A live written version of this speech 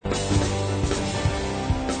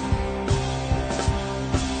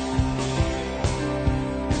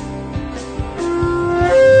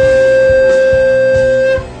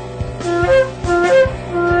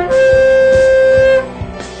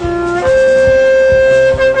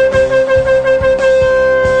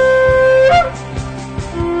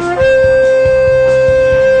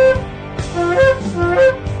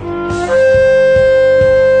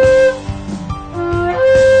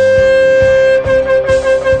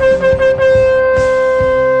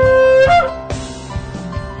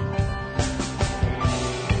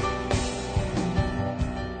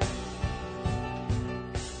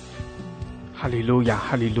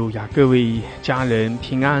哈利路亚！各位家人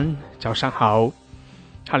平安，早上好，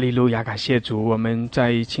哈利路亚！感谢主，我们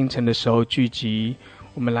在清晨的时候聚集，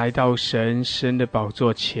我们来到神的宝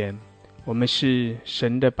座前，我们是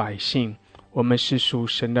神的百姓，我们是属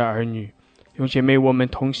神的儿女。弟兄姐妹，我们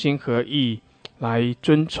同心合意来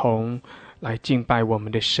尊崇，来敬拜我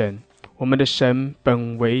们的神。我们的神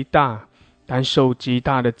本为大，但受极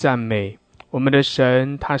大的赞美。我们的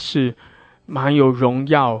神他是满有荣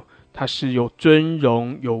耀，他是有尊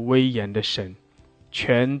荣有威严的神，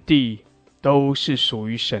全地都是属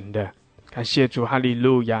于神的。感谢主，哈利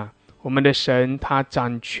路亚！我们的神他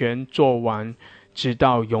掌权做完，直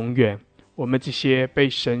到永远。我们这些被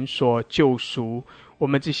神所救赎，我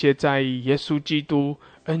们这些在耶稣基督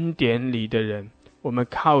恩典里的人，我们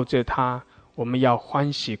靠着他，我们要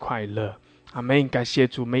欢喜快乐。阿们！感谢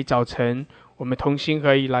主，每早晨我们同心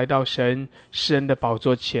合意来到神施恩的宝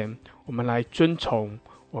座前，我们来尊崇，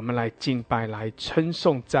我们来敬拜，来称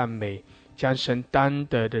颂赞美，将神当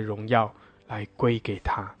得的荣耀来归给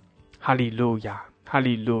他。哈利路亚，哈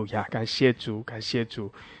利路亚！感谢主，感谢主！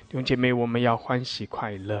弟兄姐妹，我们要欢喜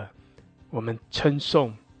快乐，我们称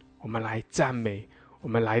颂，我们来赞美，我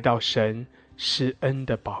们来到神施恩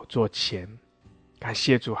的宝座前。感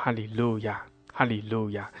谢主，哈利路亚，哈利路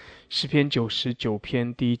亚！诗篇99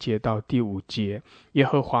篇第1节到第5节，耶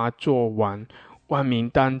和华作王，万民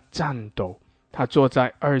当战斗。他坐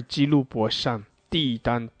在二基路伯上，地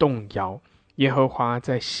当动摇。耶和华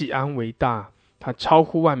在锡安为大，他超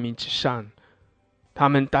乎万民之上。他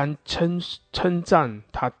们当称赞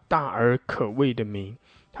他大而可畏的名。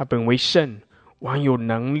他本为圣，王有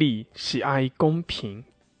能力，喜爱公平，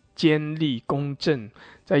坚立公正，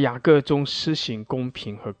在雅各中施行公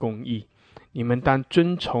平和公义。你们当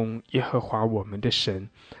尊崇耶和华我们的神，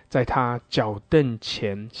在他脚凳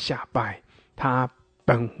前下拜，他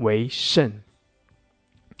本为圣。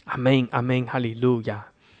阿们，阿们，哈利路亚，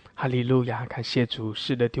哈利路亚！感谢主。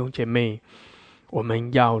是的，弟兄姐妹，我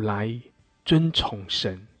们要来尊崇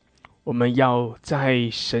神，我们要在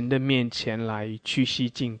神的面前来屈膝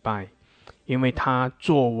敬拜，因为他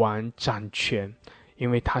做完掌权，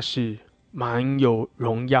因为他是满有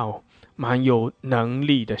荣耀满有能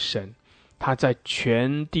力的神，他在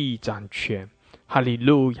全地掌权。哈利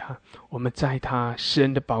路亚！我们在他施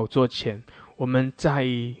恩的宝座前，我们在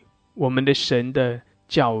我们的神的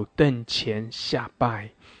脚凳前下拜。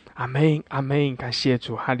阿们，阿们！感谢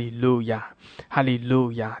主，哈利路亚，哈利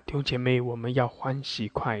路亚！弟兄姐妹，我们要欢喜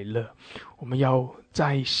快乐，我们要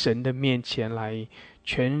在神的面前来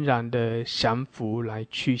全然的降服，来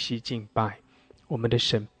屈膝敬拜。我们的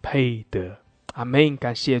神配得。阿们！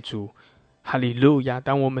感谢主，哈利路亚！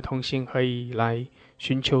当我们同心合意来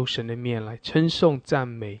寻求神的面，来称颂赞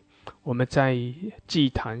美，我们在祭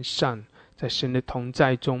坛上，在神的同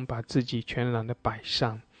在中，把自己全然的摆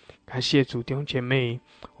上。感谢主，弟兄姐妹，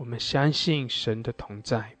我们相信神的同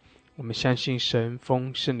在，我们相信神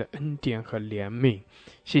丰盛的恩典和怜悯。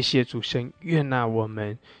谢谢主，神悦纳我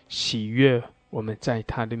们，喜悦我们在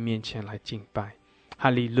他的面前来敬拜。哈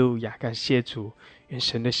利路亚！感谢主，愿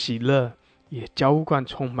神的喜乐也浇灌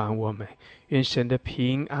充满我们，愿神的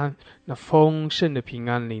平安，那丰盛的平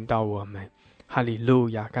安临到我们。哈利路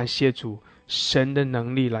亚！感谢主，神的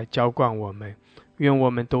能力来浇灌我们，愿我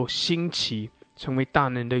们都兴起成为大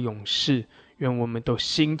能的勇士，愿我们都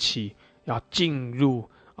兴起要进入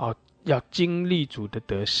要经历主的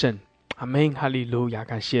得胜。阿们，哈利路亚！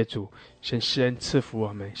感谢主，神施恩赐福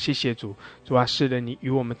我们。谢谢主，主啊，是的，你与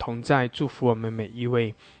我们同在，祝福我们每一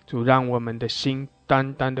位。主，让我们的心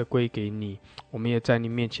单单的归给你，我们也在你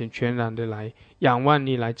面前全然的来仰望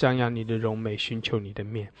你，来瞻仰你的荣美，寻求你的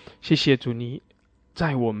面。谢谢主，你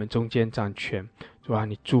在我们中间掌权。主啊，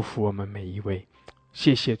你祝福我们每一位。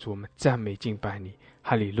谢谢主，我们赞美敬拜你。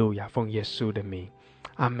哈利路亚！奉耶稣的名。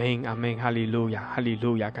阿们，阿们，哈利路亚，哈利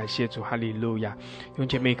路亚！感谢主，哈利路亚！弟兄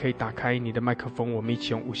姐妹可以打开你的麦克风，我们一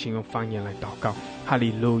起用无形用方言来祷告。哈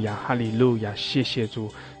利路亚，哈利路亚！谢谢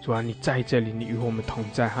主，主啊，你在这里，你与我们同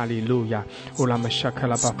在。哈利路亚！乌拉玛沙克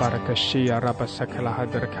拉巴巴拉克西亚拉巴萨克拉哈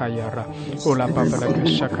德卡亚拉，乌拉巴巴拉克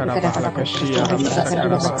沙克拉巴拉克西亚拉巴萨克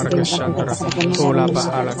拉巴拉克山德拉，乌拉巴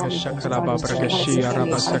哈拉克沙克拉巴巴拉克西亚拉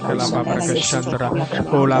巴萨克拉巴巴拉克山德拉，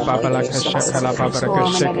乌拉巴巴拉克沙克拉巴巴拉克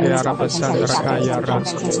西亚拉巴山德拉卡亚拉。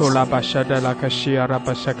Ola bashada la kashia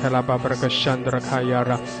rabasaka la babraka shandra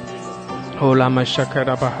kayara Ola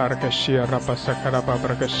mashakara baharaka shia raba sakara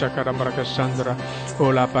babaraka shakara baraka sandra.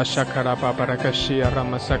 Ola bashakara babaraka shia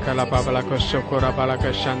rama sakala babalaka shokora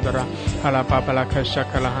balaka shandra. Ala babalaka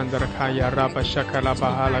shakala handra kaya raba shakala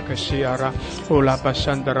bahalaka shiara. Ola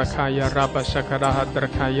bashandra kaya raba shakara handra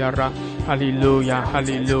kaya ra. 哈利路亚，哈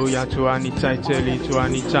利路亚！主啊，你在这里，主啊，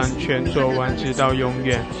你掌权做完，直到永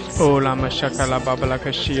远。哦，拉玛沙卡拉巴巴拉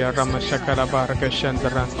克西亚，拉玛沙卡拉巴拉克山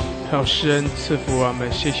德拉，好施恩赐福我们，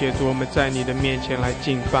谢谢主，我们在你的面前来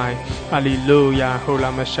敬拜。哈利路亚！哦，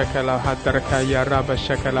拉玛沙卡拉哈德卡亚，拉巴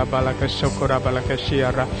沙卡拉巴拉克索库拉巴拉克西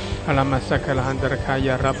亚拉，拉玛沙卡拉哈德卡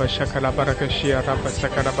亚，拉巴沙卡拉巴拉克西亚，拉巴沙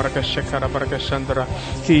卡拉巴拉克沙卡拉巴拉克山德拉，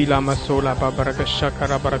基拉玛苏拉巴巴拉克沙卡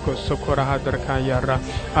拉巴拉克索库拉哈德卡亚拉，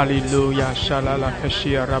哈利路亚！ Shalala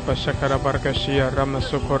kashia raba sakara barakashia rama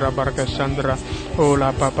sokora barakasandra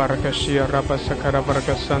ola babarakashia raba sakara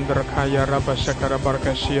barakasandra kaya raba sakara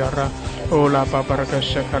barakashia ra ola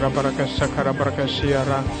babarakashakara barakashakara barakashia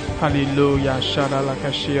ra hallelujah shalala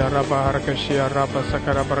kashia raba barakashia raba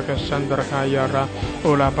sakara barakasandra kaya ra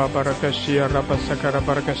ola babarakashia raba sakara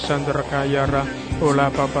barakasandra kaya ra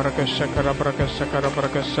ola babarakashakara barakashakara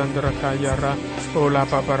barakasandra kaya ra ola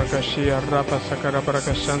babarakashia raba sakara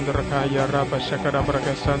barakasandra kaya ra Raba Shakara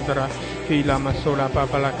Braka Sandra, Hila Masola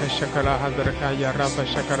Babalaka Shakara Hadrakaya, Raba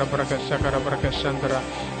Shakara Braka Shakara Braka Sandra,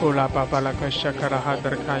 Ola Babalaka Shakara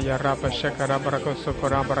Hadrakaya, Raba Shakara Braka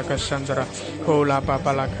Sokora Braka Sandra, Ola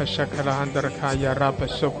Babalaka Shakara Hadrakaya, Raba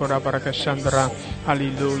Sokora Braka Sandra,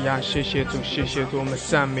 Hallelujah， 谢谢主，谢谢主，我们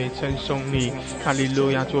赞美称颂你，哈利路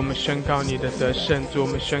亚，主，我们宣告你的得胜，主，我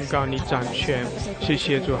们宣告你掌权，谢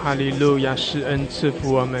谢主，哈利路亚，施恩赐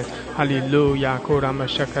福我们，哈利路亚，库拉玛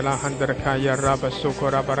沙卡拉汉德卡。 Ya Rabba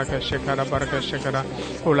Sukora Baraka Shakara Baraka Shakara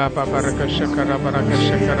Ula Baraka Shakara Baraka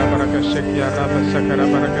Shakara Baraka Shakya Rabba Sakara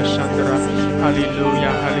Baraka Shandra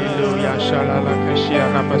Hallelujah Hallelujah Shalala Kashia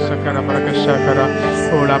Rabba Sakara Baraka Shakara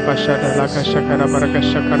Ula Bashada Laka Shakara Baraka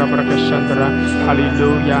Shakara Baraka Shandra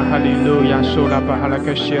Hallelujah Hallelujah Sula Bahala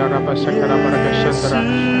Kashia Rabba Sakara Baraka Shandra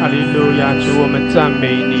Hallelujah 主我们赞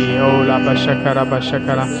美你 Ula Bashakara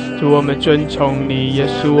Bashakara 主我们尊崇你耶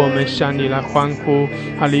稣我们向你来欢呼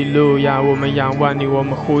Hallelujah 我们仰望你，我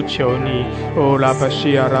们呼求你。哦，拉巴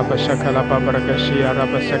西亚拉巴沙卡拉巴巴拉卡西亚拉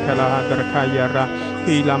巴沙卡拉哈德卡亚拉，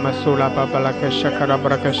伊拉马苏拉巴巴拉卡沙卡拉巴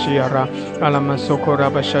拉卡西亚拉，阿拉马苏库拉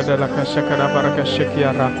巴沙德拉卡沙卡拉巴拉卡西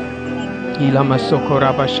亚拉。 Ilama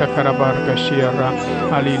sokora bashakara barakashira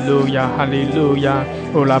hallelujah hallelujah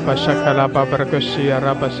ola bashakara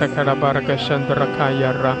barakashira bashakara barakashandra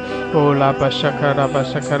kayara ola bashakara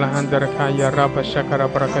bashakara handra kayara bashakara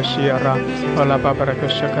barakashira ola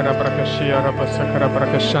barakashakara barakashira bashakara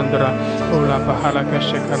barakashandra ola bahalaka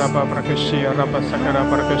shakara barakashira bashakara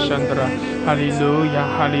barakashandra hallelujah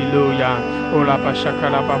hallelujah ola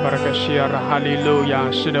bashakara barakashira hallelujah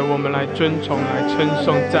是的我们来尊崇来称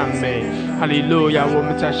颂赞美 哈利路亚！我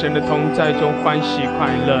们在神的同在中欢喜快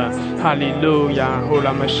乐。哈利路亚！呼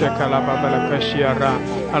拉玛谢卡拉巴巴拉卡西亚拉，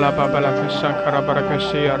阿拉巴巴拉卡沙卡拉巴拉卡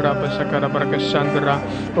西亚拉，巴沙卡拉巴拉卡山德拉，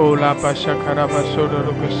乌拉巴沙卡拉巴苏罗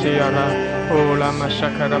鲁卡西亚拉，乌拉玛沙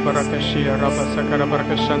卡拉巴拉卡西亚拉，巴沙卡拉巴拉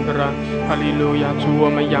卡山德拉。哈利路亚！主我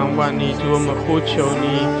们仰望你，主我们呼求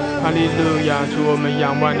你。哈利路亚！主我们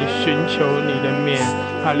仰望你，寻求你的面。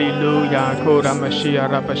哈利路亚！呼拉玛西亚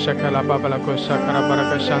拉，巴沙卡拉巴巴拉卡沙卡拉巴拉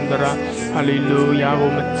卡山德拉。 哈利路亚，我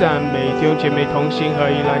们赞美弟兄姐妹同心合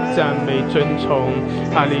一来赞美尊崇。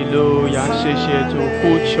哈利路亚，谢谢主，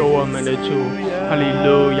呼求我们的主。哈利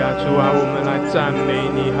路亚，主啊，我们来赞美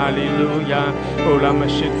你。哈利路亚，哦拉玛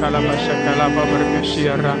西卡拉巴沙卡拉巴巴拉卡西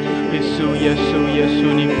亚拉，耶稣，耶稣，耶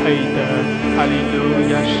稣，你配得。哈利路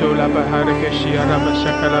亚，苏拉巴哈拉卡西亚拉巴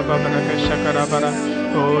沙卡拉巴巴拉卡沙卡拉巴拉。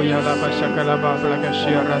 哦，亚拉巴沙卡拉巴布拉卡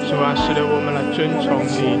西亚拉，主啊，是的，我们来尊崇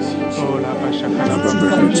你。哦，拉巴沙卡拉巴布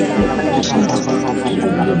拉卡西亚拉，哦，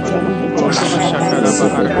拉巴沙卡拉巴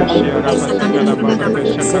哈拉卡西亚拉，巴沙卡拉巴布拉卡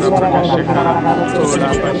沙卡拉巴拉卡西卡拉，哦，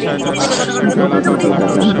拉巴沙达拉卡沙卡拉巴布拉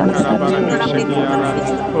卡沙卡拉巴拉卡西亚拉，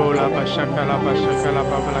哦，拉巴沙卡拉巴沙卡拉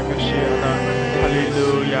巴布拉卡西亚拉。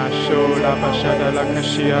 Hallelujah, shola bashada la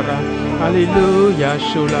kashiara. Hallelujah,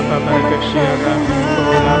 shola baba la kashiara.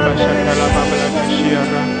 Ola bashaka la baba la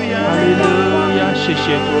kashiara. Hallelujah, 谢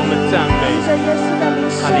谢主，我们赞美。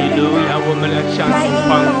Hallelujah， 我们来向主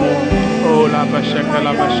欢呼。Ola bashaka la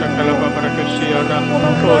baba la kashiara.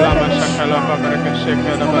 Ola bashaka la baba la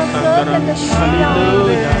kashiara basandara.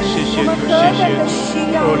 Hallelujah， 谢谢主，谢谢主。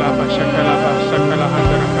Ola bashaka la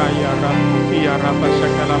handara kayara. Yara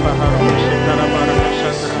bashaka la bahara bashaka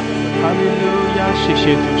哈利路亚，谢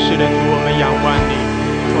谢主，是的主，我们仰望你，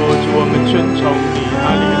哦主，我们尊崇你，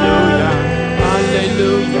哈利路亚，哈利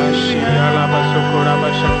路亚，西亚拉巴苏库拉巴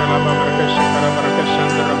沙卡拉巴巴拉卡沙卡拉巴拉卡山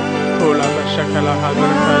德拉，哦拉巴 shakala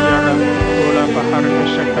hadrakayara. Ola baharaka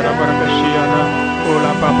shakara barakashiyara.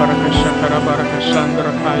 Ola babaraka shakara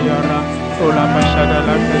barakashandrakayara. Ola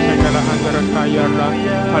bashadala shakala handrakayara.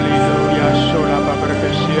 Hallelujah. Shola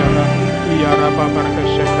babarakashiyara. Yara babaraka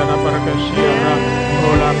shakara barakashiyara.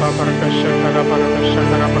 Ola babaraka shakara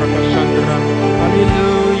barakashakara barakashandra.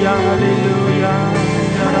 Hallelujah. Hallelujah.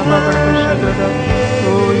 Yara babaraka shadada.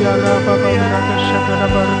 Oh yara babaraka shakara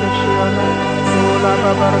barakashiyara. Ola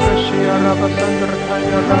babaraka shiyara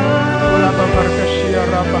basandrakayara. Ola babaraka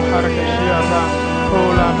shiyara baharaka shiyara.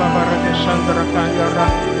 Ola babaraka shandrakayara.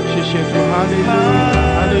 Shishitu. Hallelujah.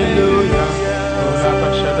 Hallelujah. Ola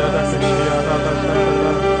bashadada shiyara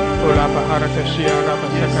basandra. Ola baharaka shiyara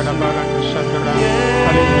basakara baraka shandra.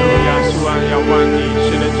 Hallelujah. Tuhan yang wani, 是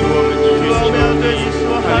的主，我们寻求你。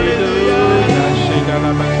Hallelujah.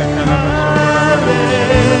 Shedala basakara basakara baraka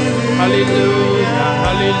shandra. Hallelujah.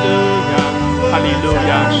 Hallelujah.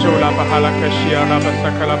 Hallelujah. Shola bahalaka shiyara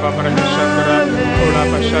basakara baraka shandra. Ola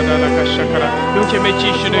bashadala kashakara. 用姐妹继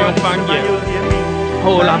续的用方言。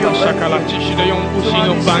哦，拉巴沙卡拉，继续的用悟性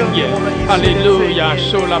用方言，哈利路亚，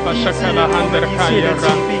受拉巴沙卡拉汉德卡亚拉，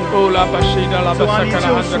哦，拉巴西达拉巴沙卡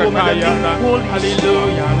拉汉德卡亚拉，哈利路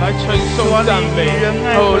亚，来称颂赞美，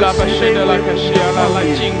哦，拉巴西达拉卡西亚拉来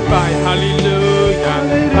敬拜，哈利路亚，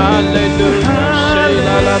哈利路亚，西拉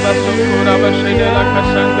拉巴苏库拉巴西达拉卡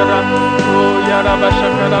山德拉，哦，亚拉巴沙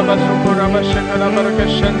卡拉巴苏库拉巴沙卡拉巴拉卡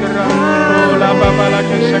山德拉，哦，拉巴巴拉卡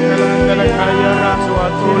沙卡拉汉德卡亚拉，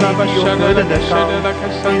哦，拉巴沙达拉卡西达拉。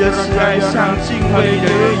你的慈爱像敬畏的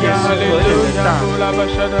人也是何等的大，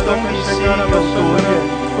东离西有多远？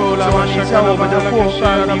主啊，你叫我们的过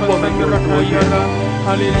犯离我们有多远？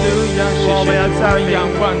我们要赞美仰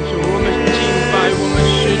望主，我们敬拜，我们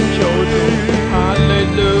寻求主。哈利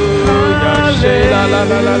路亚，谢啦啦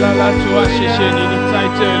啦啦啦啦，主啊，谢谢你，你在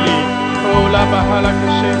这里。哦，拉巴哈拉克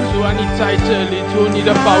神，主啊，你在这里，主，你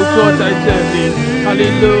的宝座在这里，哈利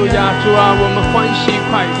路亚，主啊，我们欢喜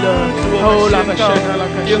快乐。哦，拉巴神哈拉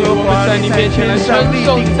克神，我们在你面前来称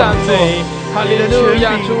颂赞美，哈利路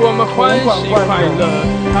亚，主，我们欢喜快乐，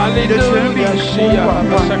哈利路亚，是呀，拉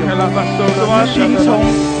巴沙卡拉巴索拉巴听从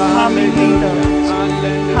他命令的，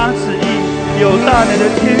他旨意，有大能的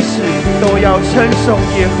天使都要称颂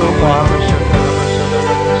耶和华。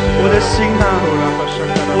我的心啊，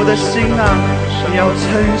我的心啊，你要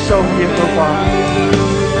称颂耶和华，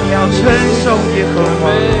你要称颂耶和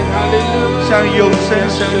华，像永生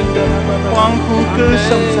神的欢呼歌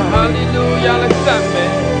颂赞美，哈利路亚，来赞美，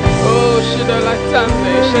哦，是的，来赞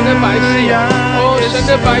美神的百姓，哦，神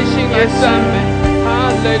的百姓来赞美，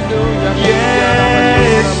哈利路亚，耶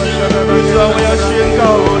稣，主啊，我要宣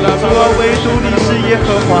告，主啊，唯独你是耶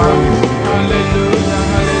和华，哈利路亚，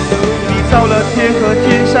哈利路亚，你造了天和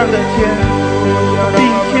天上的天，并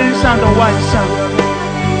天上的万象，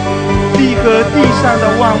地和地上的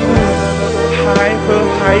万物，海和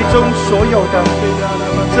海中所有的，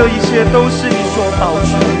这一切都是你所保存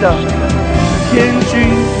的，天君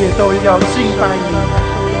也都要敬拜你。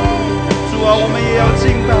主啊，我们也要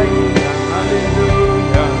敬拜你。哈利路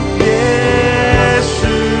亚，耶稣，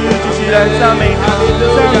继续来赞美他，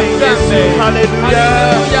赞美耶稣，哈利路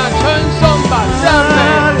亚，称颂吧，赞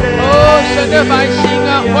美。神的百姓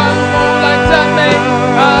啊，欢呼来赞美，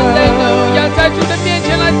哈利路亚，在主的面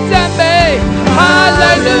前来赞美，哈利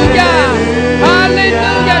路亚，哈利路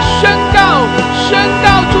亚，宣告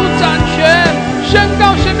主掌权，宣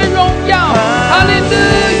告神的荣耀，哈利路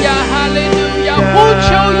亚，哈利路亚，呼求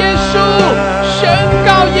耶稣，宣告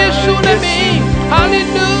耶稣的名，哈利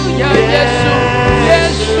路亚，耶稣，耶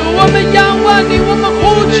稣，我们仰望你，我们呼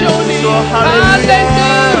求你，哈利路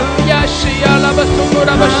亚，是呀，拉巴苏库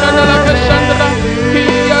拉巴沙达拉卡山德拉，基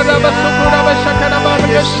呀拉巴苏库拉巴沙卡拉巴拉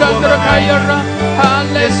卡山德拉卡呀拉，哈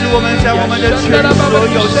利路亚，是我们将我们的全所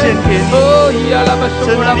有献给你，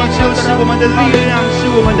神的你就是我们的力量，是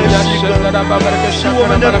我们的诗歌，是我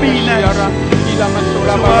们的避难所。主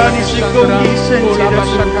啊，你是公义圣洁的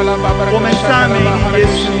主，我们赞美你，耶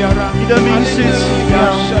稣，你的名是奇妙。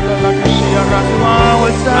主啊，我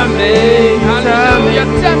赞美，赞美，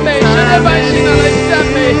赞美，神的百姓来赞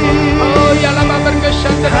美，哦呀拉巴巴格山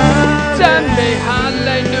的赞美，哈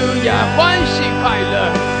利路亚，欢喜快乐，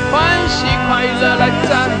欢喜快乐来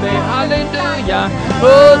赞美，哈利路亚，哦，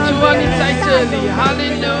主啊，你在这里，哈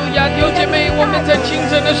利路亚，弟兄姐妹，我们在清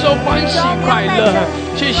晨的时候欢喜快乐，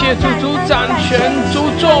谢谢主，主掌权，主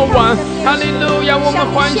作王，哈利路亚，我们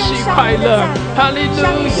欢喜快乐，哈利路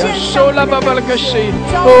亚，收拉巴巴拉克西，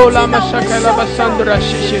哦，拉玛沙开拉巴桑德拉，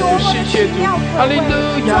谢谢主，谢谢主，哈利路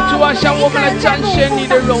亚，主啊，向我们来展现你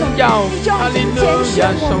的荣耀，哈利路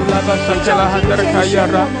亚，收拉巴沙开拉哈德拉卡亚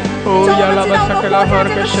拉。哦呀拉巴萨克拉巴尔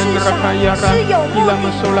克什德拉卡亚拉，伊拉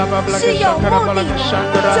玛苏拉巴布拉克沙卡拉巴拉克沙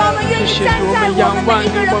德拉，谢谢主，我们仰望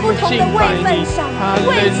你，我们敬拜你，哈利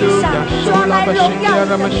路亚，苏拉巴什基亚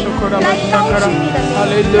拉玛苏克拉巴沙卡拉，哈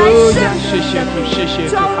利路亚，谢谢主，谢谢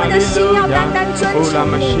主，哈利路亚，哦拉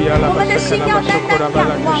玛西亚拉巴萨卡拉巴苏克拉巴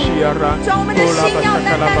拉克西亚拉，哦拉巴萨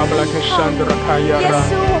卡拉巴布拉克沙德拉卡亚拉，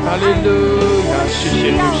哈利路亚，谢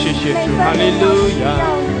谢主，谢谢主，哈利路亚，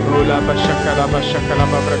哦拉巴沙卡拉巴沙卡拉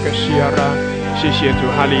巴布拉克西亚拉，谢谢主，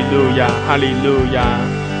哈利路亚，哈利路亚，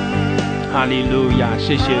哈利路亚，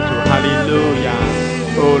谢谢主，哈利路亚。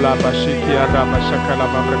哦拉巴西提亚拉巴沙卡拉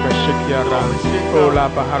巴布拉克西提亚拉，哦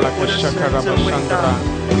拉巴哈拉克沙卡拉巴桑德拉，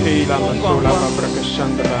嘿拉玛苏拉巴布拉克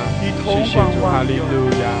桑德拉，谢谢主，哈利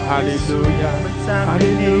路亚，哈利路亚，哈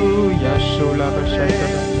利路亚，苏拉巴桑德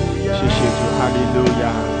拉，谢谢主，哈利路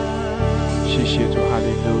亚，谢谢主，哈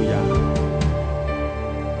利路亚。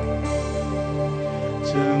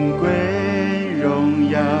尊贵荣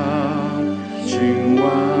耀君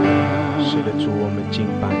王，是的，主，我们敬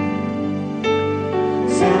拜你。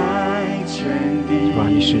在全地，主啊，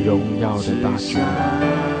你是荣耀的大君王，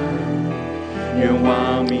愿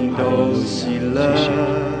万民都喜乐，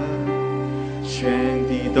全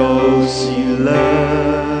地都喜乐。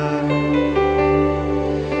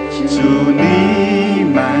主你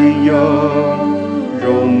满有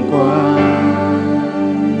荣光，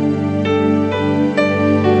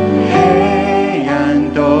黑暗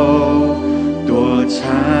都躲藏，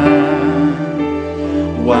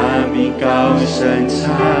万民高声唱，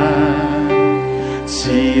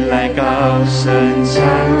起来高声唱，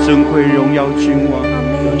尊贵荣耀君王，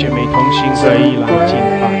有姐妹同心合意来敬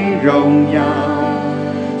拜，荣耀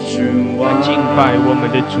君王，来敬拜我们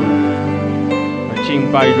的主，来敬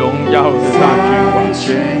拜荣耀的大君王，全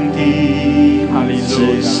地哈利路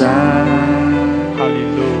亚，哈利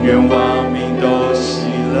路亚，愿万民都喜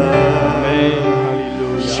乐，哈利路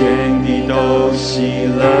亚，全地都喜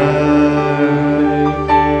乐。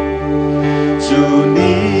主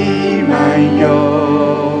你满有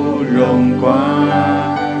荣光，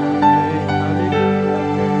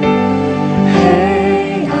黑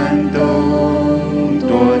暗都躲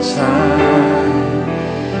藏，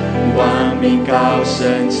万民高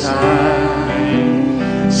声唱，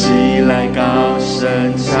起来高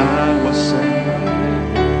声唱，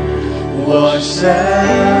我神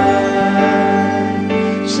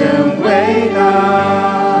真伟大，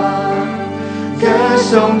歌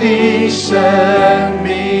颂你生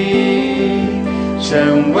命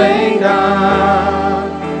真伟大，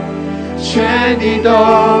全地都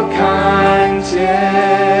看见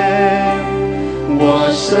我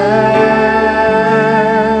神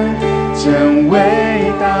真伟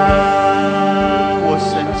大，我神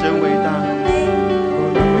真伟大，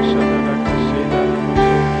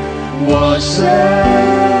我神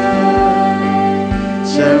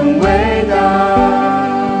真伟大，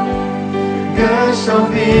歌颂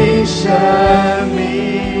你生命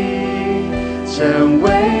真伟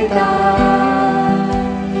大，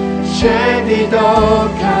全地都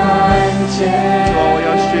看见。主啊，我要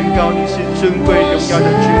宣告你是尊贵荣耀的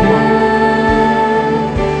君王，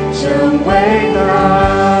真伟大。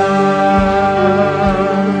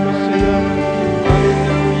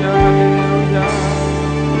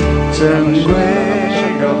珍贵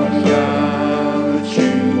荣耀君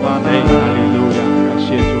王，哈利路亚，感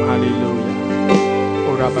谢主，哈利路亚。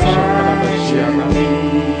哦拉巴沙卡拉巴西亚拉，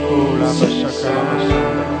哦拉巴沙卡拉巴沙拉，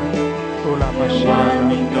哦拉巴西亚拉，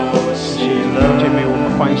谢谢主，姐妹，我们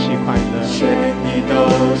欢喜快乐，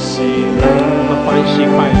我们欢喜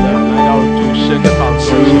快乐来到主神的宝座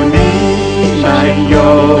前，谢谢主，哈利路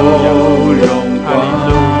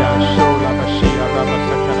亚，哦拉巴西亚拉巴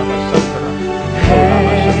沙卡拉巴沙卡拉，哦拉巴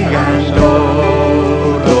沙卡拉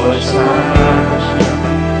巴沙卡拉。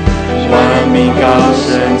万民高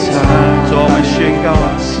声唱，主我们宣告，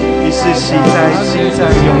你是昔在、今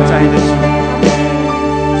在、永在的主，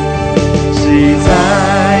昔在、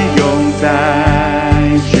永在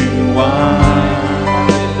君王，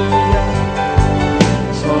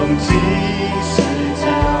从今世直到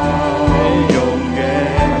永远。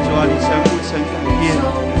主啊，你曾不曾改变，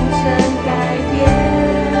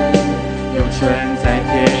永存在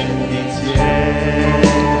天地间。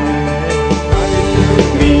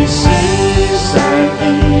你是三一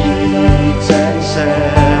真神，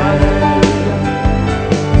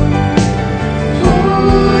不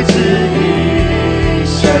止一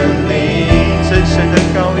生灵，真神的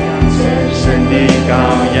羔羊，真神的羔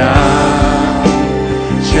羊，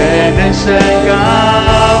全能神羔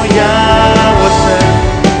羊，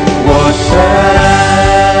我神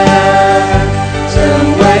真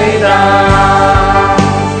伟大，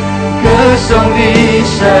歌颂你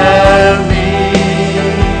神。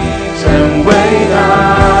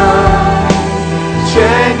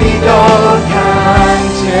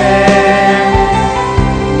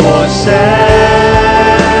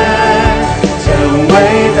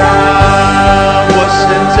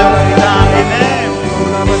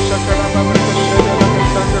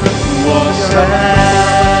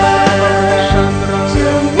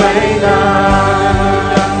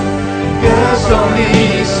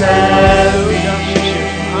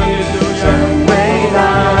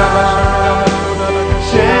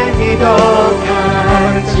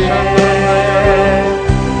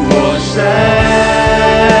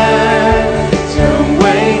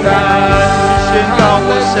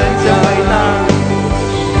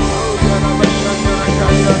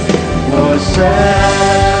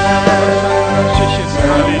谢谢主，哈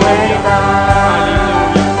利路亚，哈利路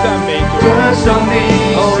亚，赞美主，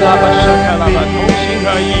哦，拉巴沙卡拉巴，同心合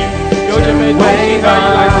一，有姐妹同心合一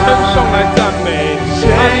来称颂来赞美，哈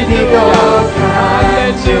利路亚，哈利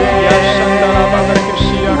路亚，上达拉巴的克西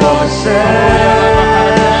亚，哦呀拉巴哈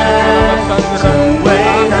的克西卡拉巴三的，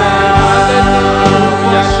哈利路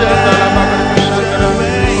亚，上达拉巴的克西卡拉巴，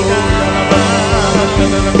哦呀拉巴哈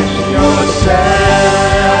的克西亚，哈利路亚，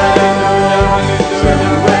哈利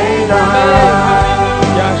路亚，哈利路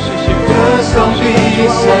亚，谢谢主，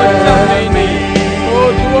我们赞美你，哦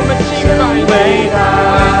主，我们敬拜你，哈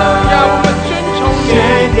利路亚，我们尊崇你，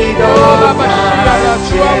哦拉巴西亚拉，主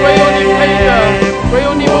啊，唯有你配的，唯有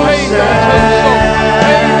你配的称颂，配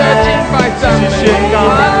的敬拜赞美，哈利路亚，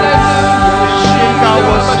宣告我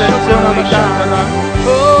神真伟大，哦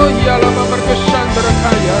呀拉巴巴克山德拉卡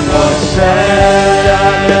亚拉，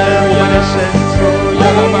我们的神，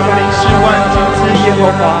我们灵是万主之耶和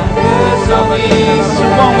华，是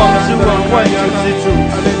万王之王，万主之主，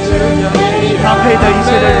他配得一切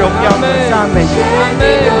的荣耀和赞美，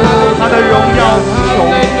他的荣耀无穷，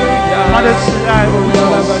他的慈爱无穷，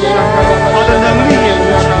他的能力也无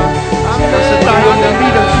穷，他是大有能力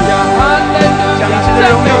的主，将一切的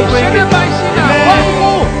荣耀归给他。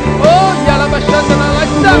哦，亚拉巴山的来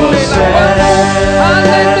赞美来欢呼，哈利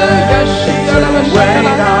路亚，是亚拉巴山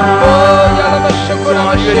的哦，亚拉巴山的来，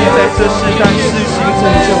愿你在这世代施行拯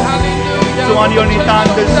救，主啊，你有你大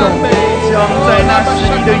能的手，将在那时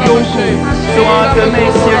你的忧苦，主啊的那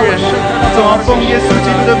些人，主啊奉耶稣基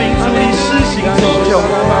督的名，主你施行拯救，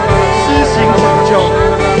施行拯救，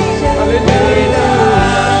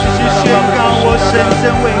去宣告我神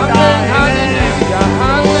真伟大，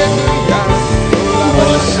我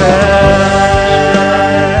神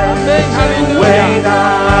伟大，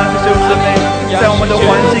就是在我们的环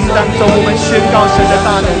境当中，我们宣告神的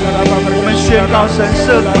大能，我们宣告神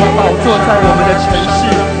设立宝座在我们的城市，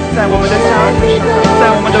在我们的家庭，在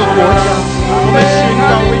我们的国家，我们宣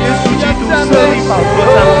告耶稣基督设立宝座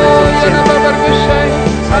在我们中间，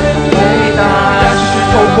伟大，继续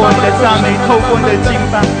透过你的赞美，透过你的敬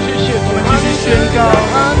拜，我们继续宣告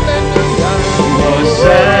我神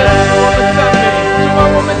我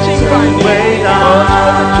们敬拜你，伟大，我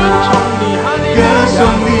们尊崇你，歌颂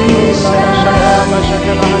你神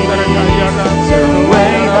真伟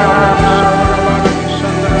大，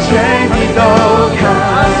谁你都看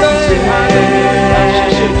见，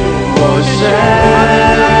我神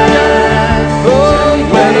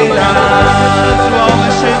伟大，主啊，我们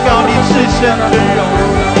宣告你至圣尊荣，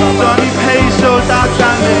主啊，你配受大赞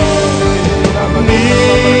美，你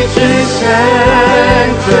至圣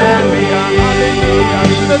尊名。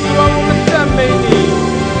是的，主啊，我们赞美你，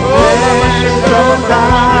配受大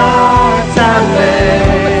赞美，我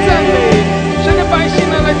们赞美神的百姓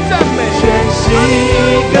来赞美，全心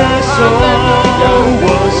歌颂我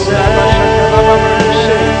神，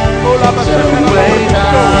真伟大，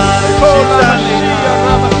去赞美他，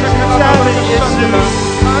赞美耶稣，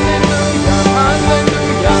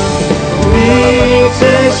你至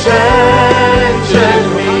圣真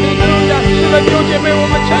名。是的，弟兄姐妹，我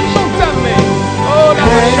们承受赞美。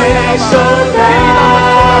配受大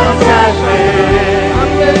赞美，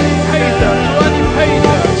配的，主啊，你配的，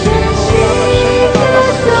全心歌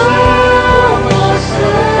颂我神，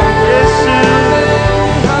耶稣，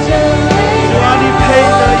主啊，你配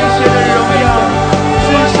得一切的荣耀，至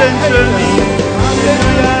圣尊名，哈利路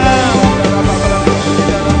亚，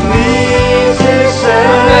你至圣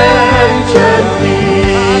尊名，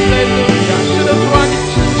是的，主啊，你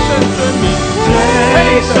至圣尊名，配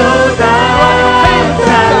受大。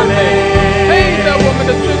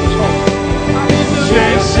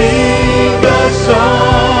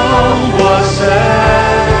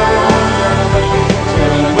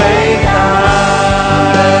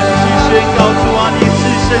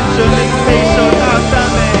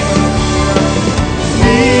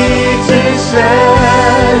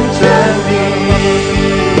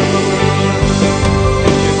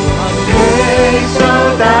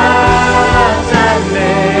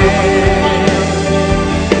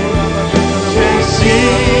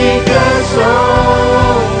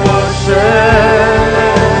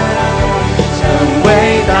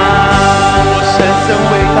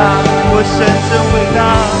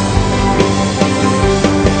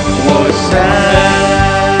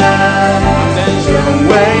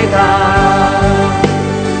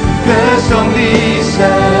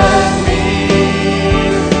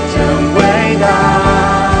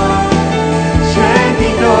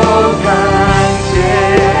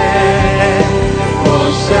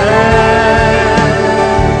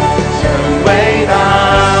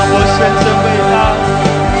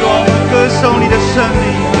胜利。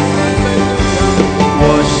我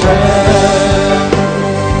神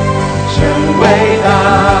真伟大，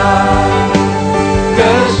歌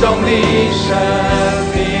颂你生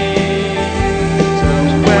命真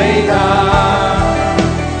伟大，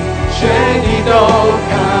全地都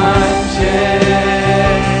看见。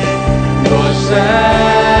我神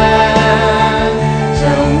真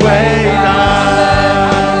伟大，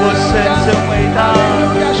我神真伟大。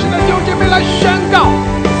是的，弟兄姐妹来宣告，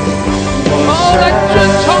来尊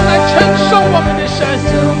崇，来称颂我们的神。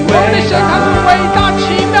我们的神他是伟大奇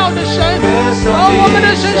妙的神，我们的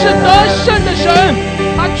神是得胜的神，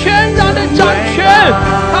他全然的掌权，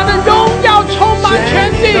他的荣耀充满全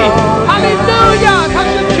地。哈利路亚，他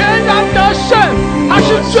是全然得胜，他是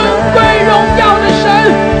尊贵荣耀的神，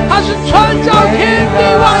他是创造天地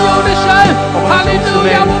万有的神。哈利路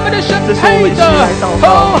亚，我们的神配得，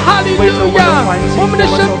哦，哈利路亚，我们的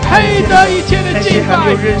神配得一切的敬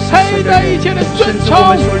拜，配得一切的尊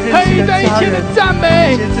崇，配得一切的赞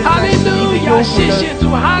美。哈利路亚，谢谢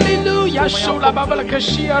主，哈利路亚，受了巴巴拉克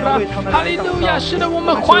西亚拉，哈利路亚，是的，我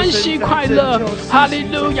们欢喜快乐。哈利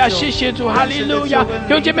路亚，谢谢主，哈利路亚。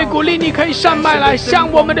弟兄姐妹，鼓励你可以上麦来向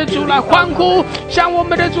我们的主来欢呼，向我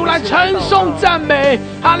们的主来称颂赞美。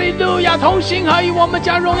哈利路亚，同心合一，我们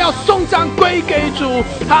将荣耀颂赞归给主。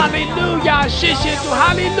哈利路亚，谢谢主，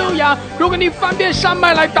哈利路亚。如果你方便上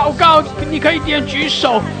麦来祷告，你可以点举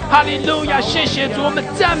手。哈利路亚，谢谢主，我们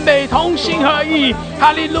赞美，同心合一。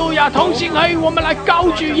哈利路亚，同心合一，我们来高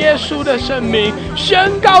举耶稣的圣名，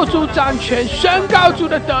宣告主掌权，宣告主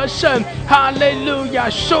的得胜。哈利路亚，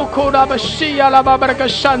受苦拉巴西亚拉巴巴拉格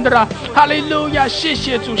山德拉。哈利路亚，谢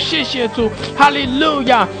谢主，谢谢主。哈利路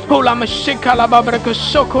亚，呼拉玛西卡拉巴巴拉格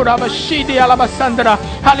受苦拉巴西迪亚拉巴山德拉。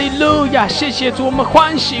哈利路亚，谢谢主，我们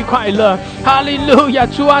欢喜快乐。哈利路亚，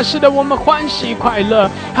主啊，是的，我们欢喜快乐。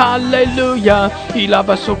哈利路亚，伊拉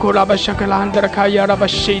巴受苦拉巴沙克拉安德拉卡亚拉巴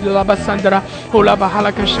西迪拉巴山德拉。呼拉巴哈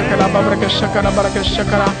拉克沙克拉巴巴拉格沙克拉巴拉格沙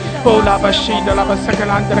克拉。呼拉巴西迪拉巴沙克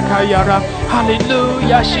拉安德拉卡亚拉。哈利路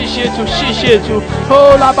亚，谢谢主，谢谢主。呼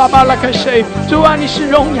拉巴巴拉克谁？主啊，你是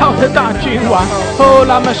荣耀的大君王。呼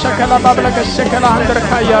拉玛沙克拉巴巴拉格沙克拉安德拉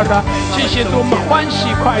卡亚拉。谢谢主，我们欢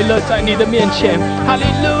喜快乐在你的面前。哈利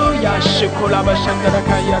路亚，是苦拉巴山德拉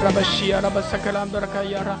卡亚拉巴西亚拉巴沙克拉安德拉卡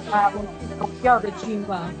亚拉。荣耀的君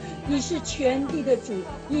王，你是全地的主，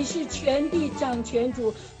你是全地掌权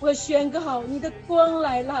主。我宣告，你的光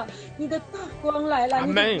来了，你的大光来了，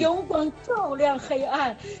你的荣光照亮黑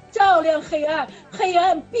暗，照亮黑暗，黑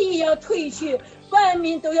暗必要退去，万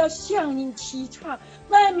民都要向你齐唱，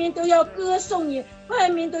万民都要歌颂你，万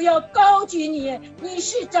民都要高举你，你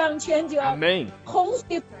是掌权者。洪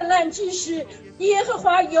水泛滥之时，耶和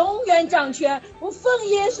华永远掌权。我奉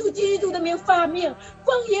耶稣基督的名发命，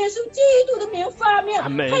奉耶稣基督的名发命，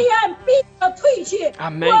黑暗必要退去，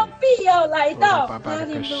光必要来到。哈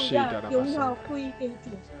利路亚，荣耀归给主。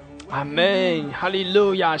阿门，哈利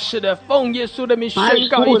路亚！是的，奉耶稣的名宣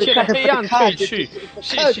告一切的黑暗退去。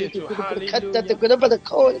谢谢主，哈利路亚！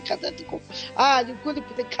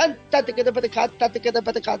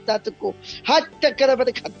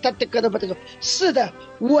是的，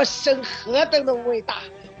我神何等的伟大！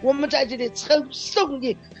我们在这里称颂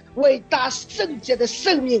你伟大圣洁的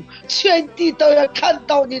圣命，全地都要看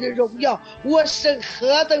到你的荣耀。我神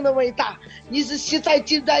何等的伟大！你是昔在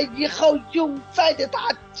今在以后永在的大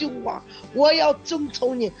君王，我要尊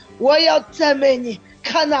崇你，我要赞美你。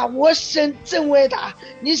看哪，我神真伟大！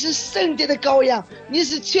你是圣洁的羔羊，你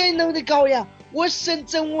是全能的羔羊，我神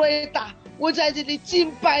真伟大！我在这里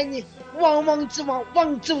敬拜你，万王之王，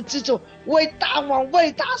万主之主，为大王，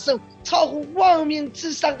为大圣，超乎万民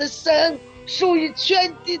之上的神，属于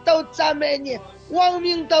全地都赞美你，万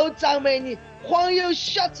民都赞美你，黄有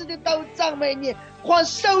血气的都赞美你，黄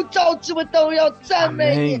受造之物都要赞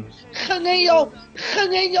美你。黑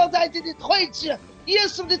暗要在这里退去，耶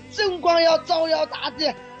稣的真光要照耀大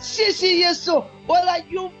地。谢谢耶稣，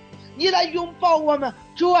你来拥抱我们。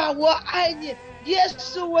主啊，我爱你，耶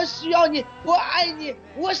稣，我需要你，我爱你，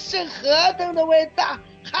我神何等的伟大！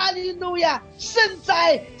哈利路亚！圣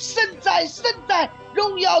哉，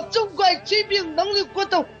荣耀尊贵权柄能力国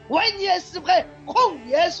度，万年是配，奉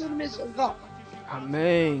耶稣的名宣告。阿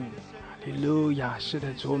门，哈利路亚！是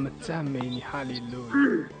的，主，我们赞美你，哈利路亚。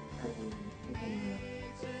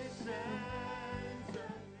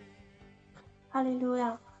哈利路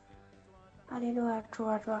亚，哈利路亚，主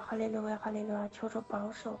啊，哈利路亚，哈利路亚，求主保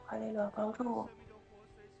守，哈利路亚，帮助我，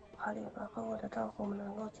哈利路亚，和我的丈夫我们能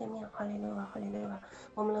够见面，哈利路亚，哈利路亚，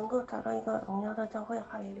我们能够找到一个荣耀的教会，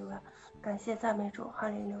哈利路亚，感谢赞美主，哈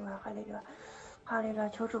利路亚，哈利路亚，哈利路亚，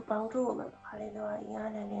求主帮助我们，哈利路亚，因爱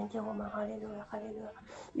来连接我们，哈利路亚，哈利路亚，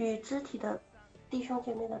与肢体的弟兄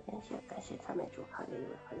姐妹的感谢赞美主，哈利路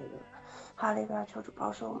亚，哈利路亚，哈利路亚，求主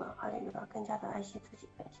保守我们，哈利路亚，更加的爱惜自己，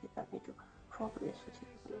感谢赞美主，奉主耶稣基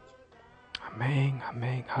督的名。阿门，阿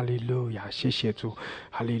门，哈利路亚！谢谢主，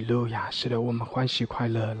哈利路亚！是的，我们欢喜快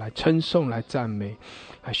乐来称颂、来赞美、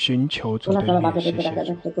来寻求主的面。谢谢主，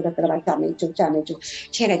赞美主，赞美主！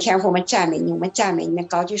亲爱的天父，我们赞美你，我们赞美你，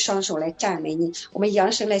高举双手来赞美你，我们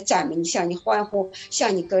扬声来赞美你，向你欢呼，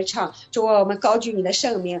向你歌唱。主啊，我们高举你的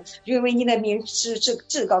圣名，因为你的名是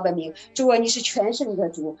至高的名。主啊，你是全胜的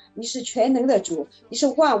主，你是全能的主，你是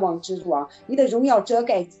万王之王，你的荣耀遮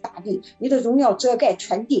盖大地，你的荣耀遮盖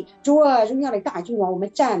全地。主啊，荣耀的大君王，我们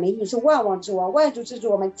赞美你，是万王之王，万主之主，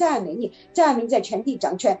我们赞美你，赞美你在全地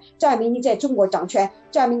掌权，赞美你在中国掌权，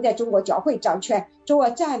赞美你在中国教会掌权。主啊，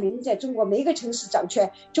赞美你在中国每一个城市掌权。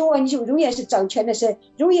主啊，你就永远是掌权的神，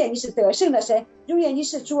永远你是得胜的神，永远你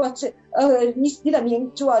是主啊，你的名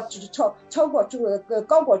主啊超过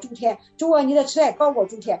高过诸天。主啊，你的慈爱高过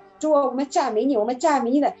诸天。主啊，我们赞美你，我们赞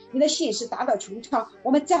美你的信是达到穹苍，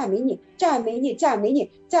我们赞美你，赞美你，赞美你，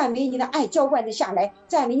赞美你的爱浇灌的下来，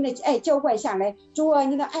赞美你的爱浇灌下来。主啊，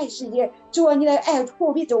你的爱是也，主啊，你的爱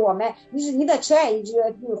护庇着我们，你的慈爱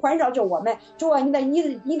环绕着我们。主啊，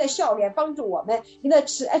你的笑脸帮助我们，你的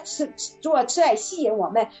慈爱吸引我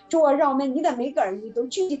们。主啊，让我们你的每个儿女都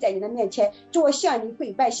聚集在你的面前。主啊，向你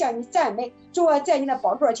跪拜，向你赞美。主啊，在你的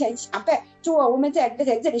宝座前下拜。主啊，我们在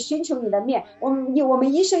这里寻求你的面，我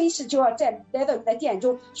们一生一世就要来到你的殿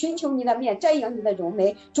中寻求你的面，瞻仰你的荣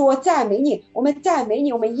美。主啊，赞美你，我们赞美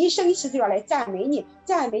你，我们一生一世都要来赞美你，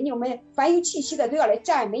赞美你，我们凡有气息的都要来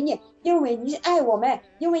赞美你，因为你爱我们，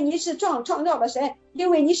因为你是创造的神，因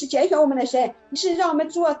为你是拣选我们的神，你是让我们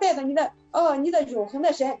主啊带着你的永恒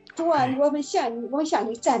的神。主啊，我们向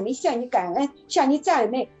你赞美，向你感恩，向你赞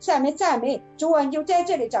美。主啊，你就在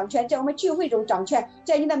这里掌权，在我们聚会中掌权，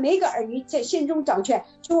在你的每个儿女在心中掌权。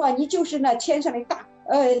主啊，你就是那天上的大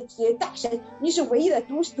神，你是唯一的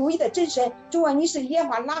独一的真神。主啊，你是耶和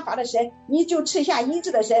华拉法的神，你就赐下医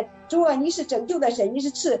治的神。主啊，你是拯救的神，你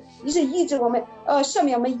是医治我们赦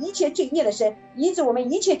免我们一切罪孽的神，医治我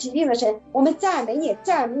们一切疾病的神。我们赞美你，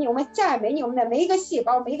赞美你，我们赞美你，我们的每一个细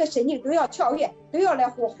胞每一个神经都要跳跃，都要来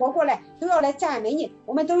活过来，都要来赞美你。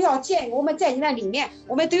我们都要我们在你那里面，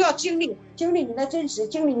我们都要经历你的真实，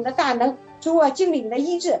经历你的大能。主啊，经历你的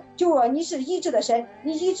医治。主啊，你是医治的神，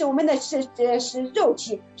你医治我们的是肉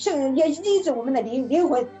体，也医治我们的灵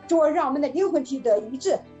魂。主啊，让我们的灵魂体得医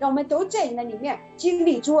治，让我们都在你的里面经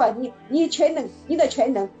历。主啊，你全能，你的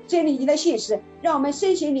全能，经历你的信实，让我们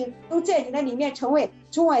身心灵都在你的里面成为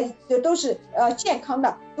都是健康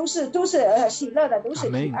的，都是喜乐的，都是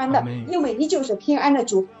平安的，因为你就是平安的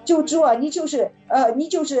主。主啊，你就是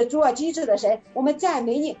主啊医治的神，我们赞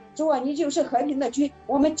美你。主啊，你就是和平的君，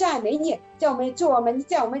我们赞美你，在我们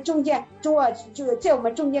中间。主啊，就在我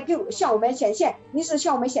们中间向我们显现，你是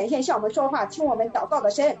向我们显现，向我们说话，听我们祷告的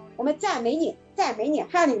神。我们赞美你，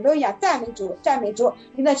哈利路亚，赞美主，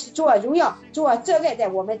你的主啊荣耀，主啊遮盖在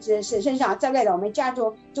我们身上，遮盖在我们家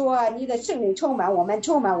中。主啊，你的圣灵充满我们，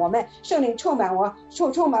圣灵充满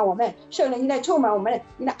我们，圣灵你的充满我们，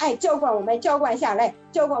你的爱浇灌我们，浇灌下来。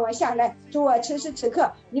主啊，此时此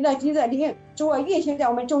刻你的灵，主啊运行在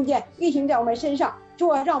我们中间，运行在我们身上。主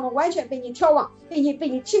啊，让我们完全被你眺望，被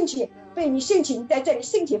你兴起，你在这里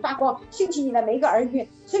兴起发光，兴起你的每个儿女，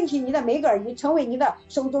成为你的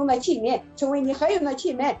手中的器皿，成为你合用的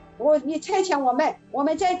器皿。你差遣我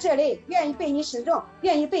们在这里愿意被你使用，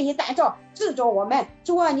愿意被你打造制作我们。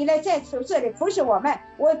主啊，你来在这里服侍我们，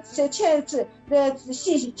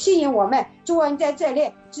吸引我们。主啊，你在这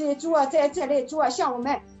里，主啊在这里，主啊向我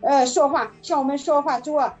们说话，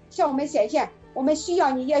主啊向我们显现。我们需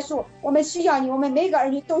要你，耶稣，我们需要你，我们每个儿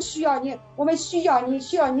女都需要你，我们需要你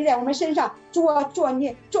在我们身上。主啊，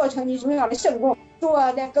做成你荣耀的圣工。主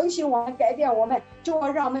啊，来更新我们，改变我们。主啊，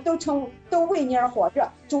让我们都为你而活着。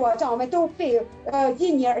主啊，让我们都被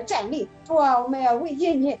因你而站立。主啊，我们要为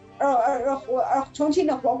因你而重新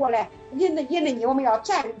的活过来。因着你，我们要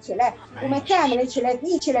站立起来，我们站立起来，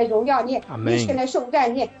一起来荣耀你，一起来颂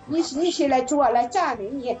赞你，一起来主啊来赞美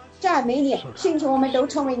你，星球我们都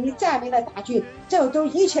成为你赞美的大军，这都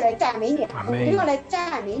一起来赞美你，都要来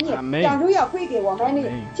赞美你，让荣耀归给我们的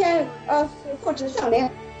天父子圣灵。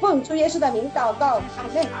奉主耶稣的名祷告，阿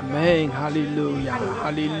门，阿门，哈利路亚，哈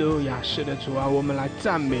利路亚。是的，主啊，我们来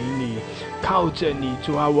赞美你，靠着你，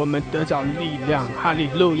主啊，我们得着力量，哈利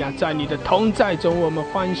路亚。在你的同在中，我们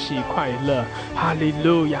欢喜快乐，哈利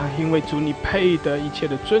路亚。因为主你配得一切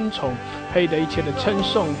的尊崇，配得一切的称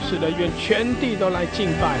颂。是的，愿全地都来敬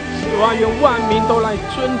拜，主啊，愿万民都来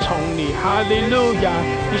尊崇你，哈利路亚。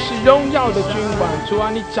你是荣耀的君王，主啊，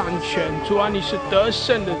你掌权，主啊，你是得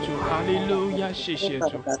胜的主，哈利路亚。亚，谢谢主。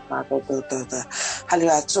哈利路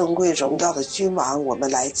亚，尊贵荣耀的君王，我们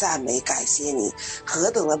来赞美感谢你，何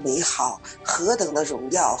等的美好，何等的荣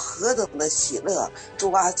耀，何等的喜乐。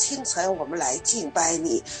主啊，清晨我们来敬拜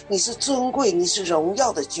你，你是尊贵，你是荣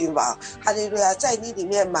耀的君王。哈利路亚，在你里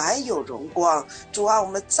面满有荣光。主啊，我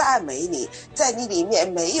们赞美你，在你里面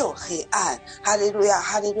没有黑暗。哈利路亚，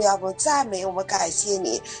哈利路亚，我们赞美，我们感谢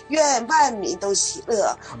你。愿万民都喜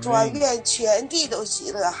乐，主啊，愿全地都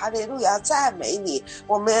喜乐。哈利路亚，赞美你，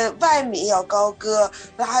我们万民要高歌。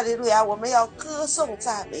哈利路亚，我们要歌颂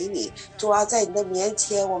赞美你。主啊，在你的面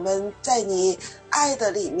前，我们在你爱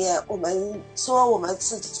的里面，我们说我们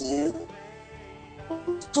自己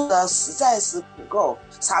做的实在是不够，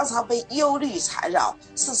常常被忧虑缠绕。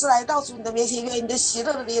此时来到主你的面前，愿你的喜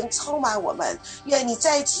乐的灵充满我们，愿你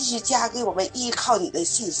再继续加给我们依靠你的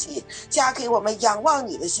信心，加给我们仰望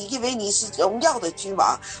你的心，因为你是荣耀的君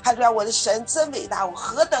王。哈利路亚，我的神真伟大，我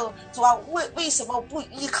何等主啊，为什么不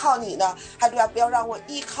依靠你呢？哈利路亚，不要让我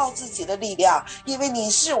依靠自己的力量，因为你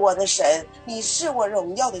是我的神，你是我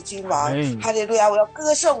荣耀的君王。哈利路亚，我要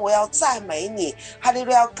歌颂，我要赞美你。哈利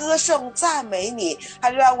路亚，歌颂赞美你。哈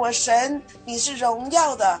利路亚，我神，你是荣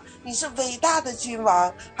耀的，你是伟大的君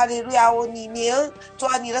王。哈利路亚，你名，主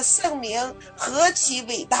啊，你的圣名何其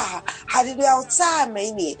伟大。哈利路亚，赞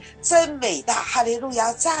美你，真伟大。哈利路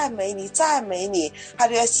亚，赞美你，赞美你。哈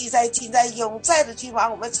利路亚，昔在今在永在的君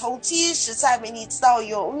王，我们从今时赞美你，直到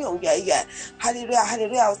永永远远。哈利路亚，哈利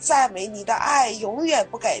路亚，赞美你的爱永远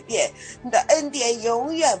不改变，你的恩典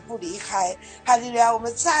永远不离开。哈利路亚，我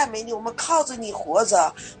们赞美你，我们靠着你活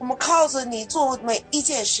着，我们靠着你做每一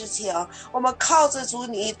件事情，我们靠着主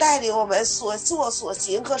你带领我们所做所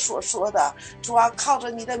行和所说的。主啊，靠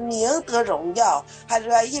着你的名得荣耀。哈利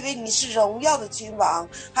路亚，因为你是荣耀的君王。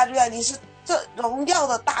哈利路亚，你是这荣耀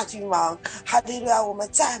的大君王。哈利路亚，我们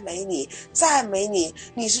赞美你，赞美你，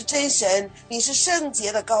你是真神，你是圣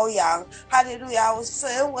洁的羔羊。哈利路亚，我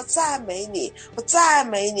神，我赞美你，我赞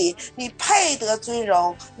美你，你配得尊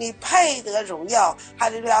荣，你配得荣耀。哈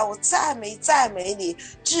利路亚，我赞美你，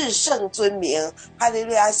至圣尊名。哈利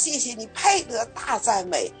路亚，谢谢你，配得大赞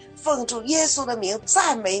美。奉主耶稣的名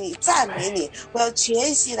赞美你，赞美你，我要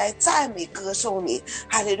全心来赞美歌颂你。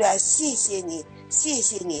哈利路亚，谢谢你，谢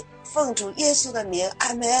谢你，奉主耶稣的名，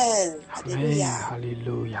阿门。哈利路亚，哈利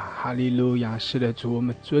路亚，哈利路亚。是的，主，我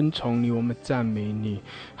们尊崇你，我们赞美你。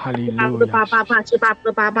哈利路亚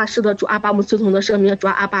，888是的，主阿爸，我们尊崇的圣名，主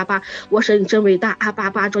阿爸爸，我神真伟大，阿爸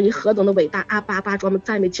爸，主你何等的伟大，阿爸爸，主我们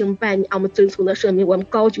赞美敬拜你，我们尊崇的圣名，我们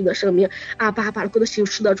高举的圣名，阿爸爸，归都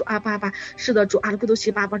是的，主阿爸爸，是的，主阿归都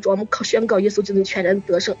西爸爸，主我们靠宣告耶稣基督全然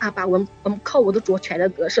得胜，阿爸，我们靠我的主全然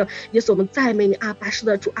得胜，耶稣我们赞美你，阿爸，是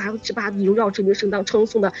的，主阿七八荣耀之名圣当称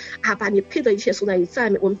颂的，阿爸，你配得一切颂赞与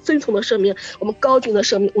赞美，我们尊崇的圣名，我们高举的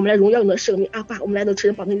圣名，我们来荣耀你的圣名，阿爸，我们来到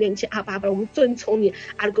神宝座面前，阿爸爸，我们尊崇你，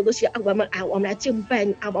阿哥多西，我们来敬拜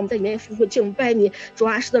你，阿爸，我们在里面夫妇敬拜你，主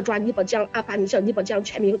啊，是的，主啊，你把将阿爸，你叫你把将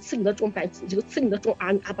全民赐你的众百姓，这个赐你的众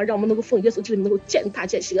儿女，阿爸，让我们能够奉耶稣基督能够践踏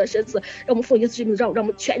践行的神子，让我们奉耶稣基督，让我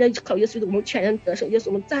们全然靠耶稣基督，我们全然得胜，耶稣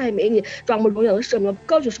我们赞美你，主啊，我们荣耀的圣名，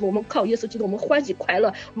高举什么？我们靠耶稣基督，我们欢喜快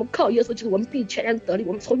乐，我们靠耶稣基督，我们必全然得力，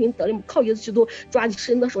我们重新得力，我们靠耶稣基督，抓你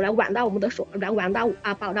神的手来挽大我们的手，来挽大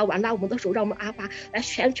阿爸，来挽大我们的手，让我们阿爸来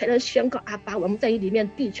全然宣告阿爸，我们在你里面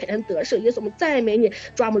必全然得胜，耶稣我们赞美你，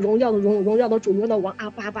抓我们荣耀的荣耀的主，荣耀的王阿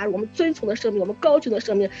爸爸，我们尊崇的生命，我们高举的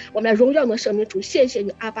生命，我们来荣耀的生命，主谢谢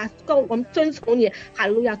你阿爸，我们尊崇你，哈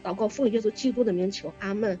利路亚，祷告奉耶稣基督的名求，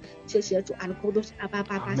阿门。谢谢主，阿拉古多阿爸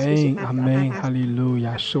爸爸，谢谢阿门，哈利路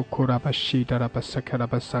亚，苏库拉巴西达拉巴萨卡拉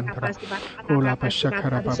巴桑达拉，乌拉巴沙卡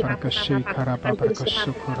拉巴巴拉卡西卡拉巴巴拉卡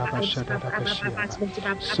苏库拉巴沙达拉卡西巴，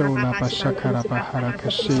苏拉巴沙卡拉巴哈拉卡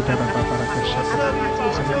西达拉巴巴拉卡西巴，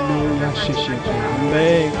哈利路亚，谢谢主，阿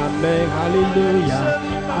门，阿门，哈利路亚，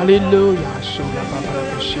哈利路亚，苏拉巴巴拉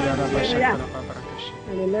卡西达拉巴沙卡拉巴巴拉卡西，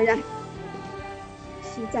哈利路亚，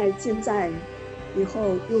昔在今在，以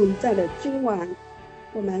后永在的君王。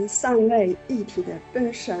我们三位一体的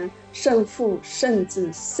真神，圣父、圣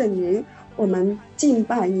子、圣灵，我们敬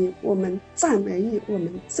拜你，我们赞美你，我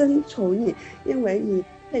们尊崇你，因为你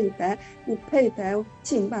配得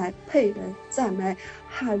敬拜，配得赞美。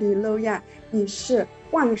哈利路亚！你是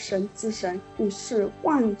万神之神，你是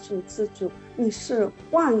万主之主，你是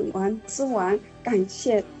万王之王。感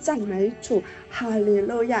谢赞美主！哈利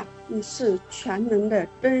路亚！你是全能的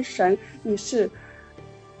真神，你是。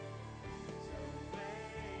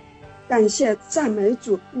感谢赞美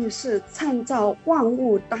主，你是创造万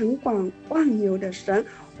物掌管万有的神，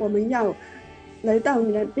我们要来到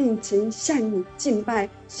你的面前，向你敬拜，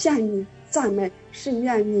向你赞美，是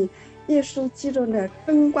愿你耶稣基督的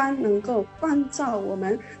灯光能够光照我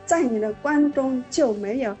们，在你的光中就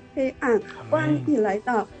没有黑暗，光一来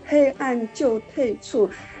到，黑暗就退出，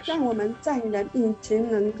让我们在你的面前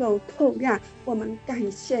能够透亮。我们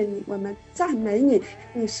感谢你，我们赞美你，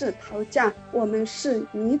你是陶匠，我们是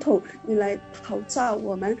泥土，你来陶造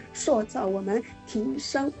我们，塑造我们，提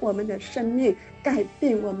升我们的生命，改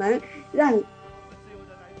变我们，让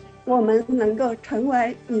我们能够成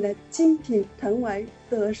为你的精品，成为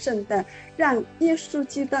得胜的，让耶稣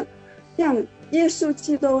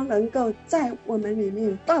基督能够在我们里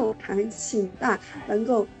面道坛显大，能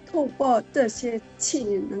够透过这些器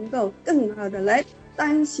皿，能够更好的来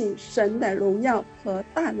彰显神的荣耀和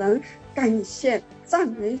大能。感谢赞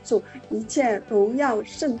美主，一切荣耀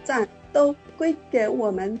圣赞都归给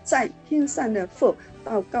我们在天上的父。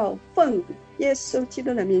祷告奉耶稣基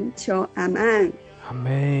督的名求，阿们。阿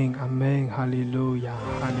门，阿门，哈利路亚，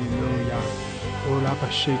哈利路亚。哦，拉巴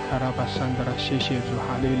西卡拉巴桑德拉，谢谢主，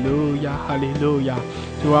哈利路亚，哈利路亚。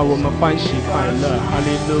主啊，我们欢喜快乐，哈利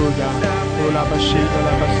路亚。哦，拉巴西卡拉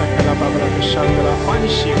巴萨卡拉巴布拉克桑德拉，欢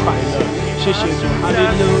喜快乐，谢谢主，哈利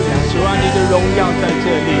路亚。主啊，你的荣耀在这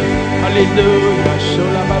里，哈利路亚。手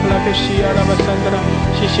拉巴布拉克西阿拉巴桑德拉，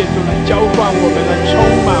谢谢主来浇灌我们，来充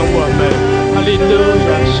满我们。哈利路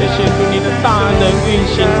亚，谢谢主，你的大能运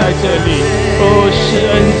行在这里，哦，施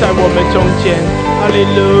恩在我们中间。哈利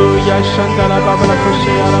路亚，山达拉巴巴拉克西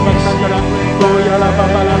亚拉巴山达拉，哦亚拉巴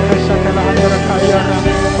巴拉克萨达拉哈达拉卡亚拉，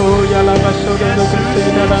哦亚拉巴索达拉克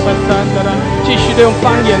西达拉巴山达拉，继续的用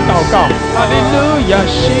方言祷告。哈利路亚，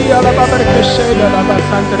西亚拉巴巴拉克西达拉巴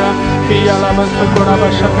山达拉，伊亚拉巴索库拉巴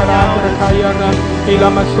沙卡拉哈达拉卡亚拉，伊拉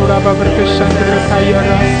马索拉巴巴拉克山达拉卡亚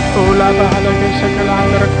拉，哦拉巴哈拉克沙卡拉哈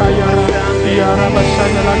达拉卡亚拉。亚拉巴沙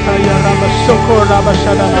达拉卡亚拉巴索库拉巴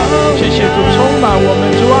沙达拉，谢谢主充满我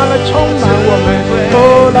们，主啊来充满我们，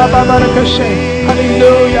哦拉巴巴拉克西，哈利路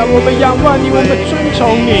亚，我们仰望你，我们尊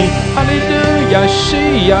崇你，哈利路亚，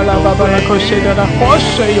西亚拉巴巴拉克西达拉，活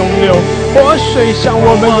水涌流，活水向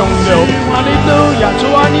我们涌流，哈利路亚，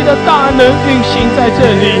主啊你的大能运行在这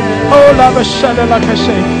里，哦拉巴沙达拉克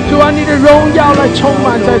西，主啊你的荣耀来充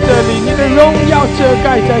满在这里，你的荣耀遮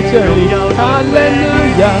盖在这里，哈利路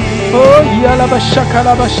亚，哦亚拉巴沙卡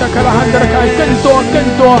拉巴沙卡拉哈达拉卡，更多更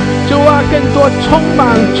多，主啊更多充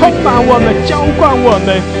满我们，浇灌我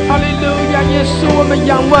们，哈利路亚，耶稣我们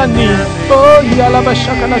仰望你，哦亚拉巴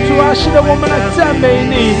沙卡拉，主啊是的，我们来赞美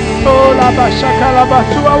你，哦拉巴沙卡拉巴，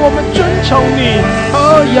主啊我们尊崇你，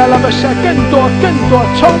哦亚拉巴沙，更多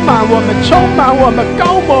充满我们，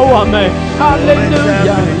高摩我们，哈利路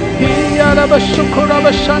亚，亚拉巴苏库拉巴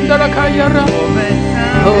山达拉卡亚拉。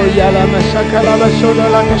哦亚拉巴沙卡拉巴索达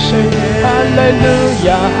拉克西，哈利路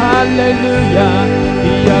亚，哈利路亚，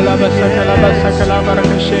亚拉巴沙卡拉巴沙卡拉巴拉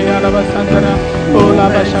克西，亚拉巴桑达拉，哦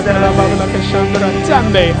拉巴沙卡拉巴拉克桑达拉，赞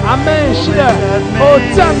美，阿门，是的，哦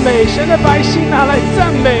赞美，神的百姓拿来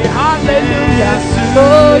赞美，哈利路亚，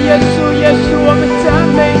哦耶稣，耶稣，我们赞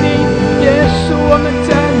美你，耶稣，我们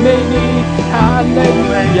赞美你，哈利路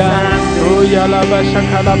亚，哦亚拉巴沙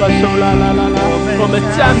卡拉巴索拉拉拉拉，我们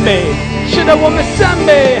赞美。是的，我们赞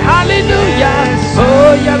美，哈利路亚！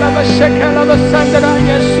哦，亚拉巴沙卡拉巴桑达拉，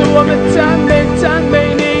耶稣，我们赞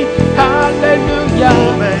美你，哈利路亚！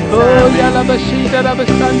哦，亚拉巴西达拉巴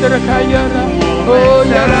桑达拉卡亚拉，哦，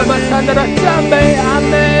亚拉巴桑达拉赞美，阿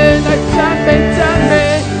门，来赞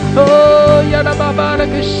美，哦，亚拉巴巴拉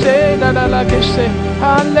克西达拉拉克西，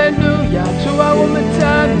哈利路亚！主啊，我们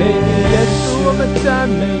赞美你，耶稣，我们赞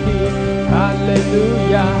美你，哈利路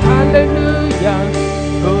亚，哈利路亚！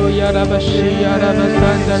哦，亚拉巴西亚拉巴桑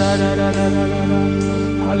达拉拉拉拉拉拉，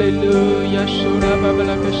哈利路亚，苏拉巴巴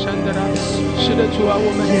拉克山达拉，是的，主啊，我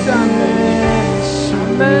们赞美你，阿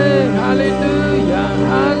门，哈利路亚，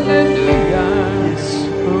哈利路亚，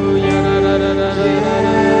哦，亚拉拉拉拉拉拉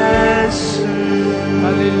拉，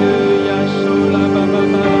哈利路亚，苏拉巴巴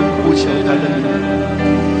巴拉克山达拉拉拉拉，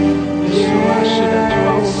耶稣啊，是的，主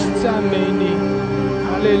啊，我们赞美你，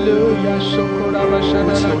哈利路亚，苏库拉巴沙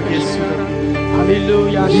达拉克山达拉。哈利路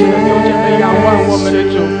亚，是的，弟兄姐妹仰望我们的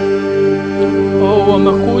主，哦，我们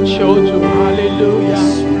呼求主，哈利路亚，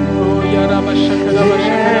哦，亚拉巴沙卡拉巴沙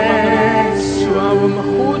卡拉巴巴拉，主啊，我们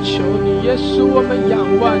呼求你，耶稣，我们仰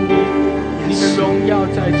望你，你的荣耀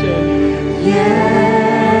在这里，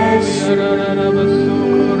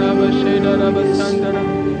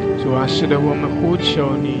主啊，是的，我们呼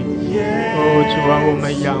求你，哦，主啊，我们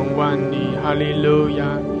仰望你，哈利路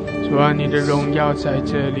亚。主啊，你的荣耀在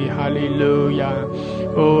这里，哈利路亚！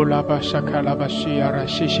哦，拉巴沙卡拉巴西亚拉，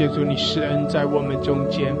谢谢主，你施恩在我们中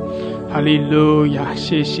间，哈利路亚！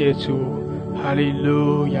谢谢主，哈利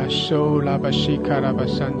路亚！收拉巴西卡拉巴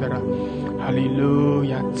桑德拉，哈利路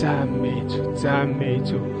亚，赞美主，赞美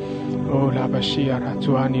主。哦，拉巴西亚拉，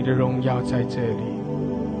主啊，你的荣耀在这里。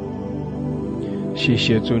谢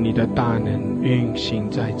谢主，你的大能运行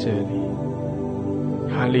在这里。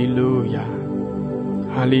哈利路亚，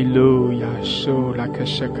哈利路亚，苏拉克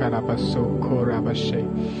什卡拉巴苏库拉巴西，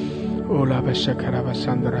哦拉巴什卡拉巴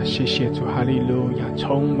桑德拉，谢谢主，哈利路亚，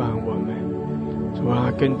充满我们，主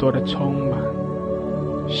啊，更多的充满，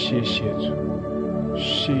谢谢主。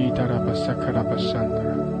西达拉巴萨卡拉巴桑德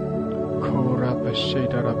拉，库拉巴西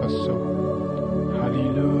达拉巴苏，哈利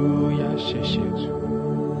路亚，谢谢主。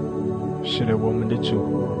是的，我们的主，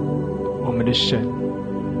我们的神，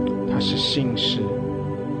他是信实，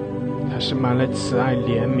他是满了慈爱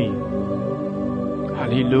怜悯。哈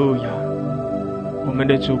利路亚，我们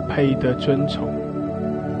的主配得尊崇，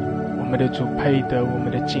我们的主配得我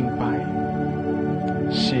们的敬拜。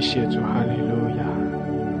谢谢主，哈利路亚，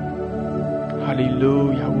哈利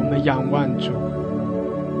路亚，我们仰望主，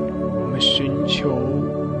我们寻求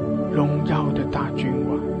荣耀的大君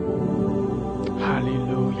王。哈利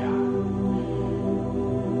路亚，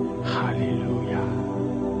哈利路亚，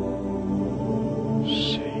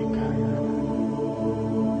谁敢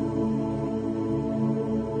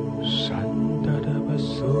山达达巴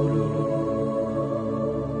苏鲁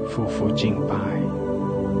鲁，夫妇敬拜，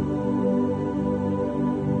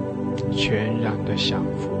全然的降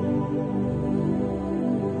服。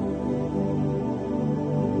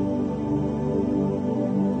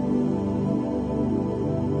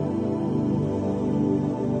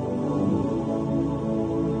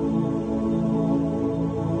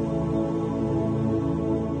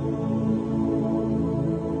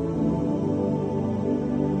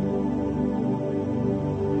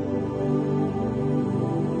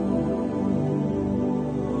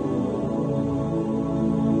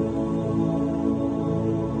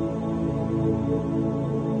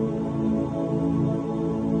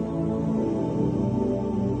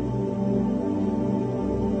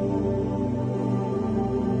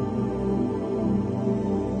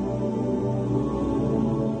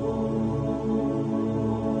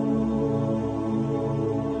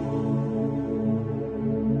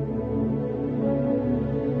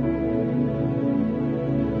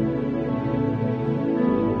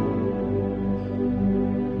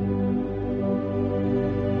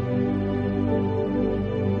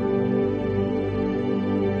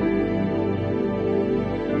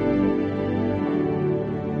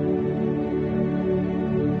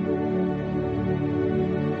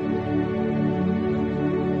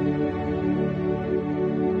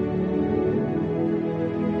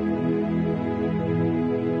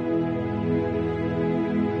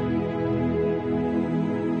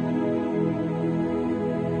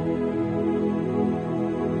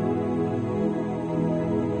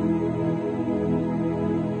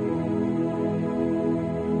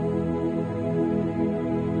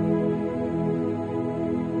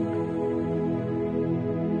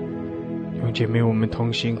姐妹，我们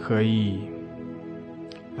同心合意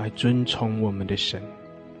来尊崇我们的神，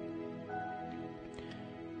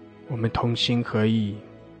我们同心合意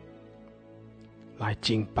来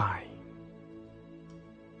敬拜。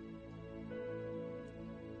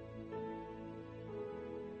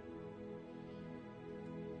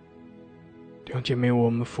弟兄姐妹，我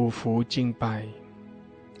们匍匐敬拜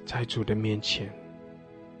在主的面前。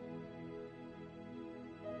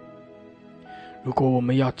如果我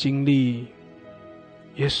们要经历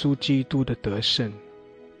耶稣基督的得胜，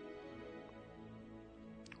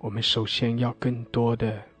我们首先要更多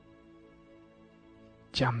的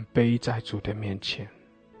降卑在主的面前，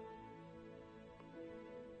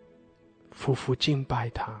匍匐敬拜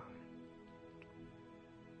他，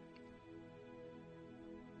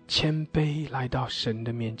谦卑来到神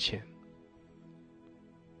的面前，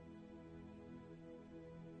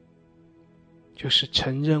就是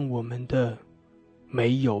承认我们的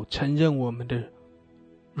没有，承认我们的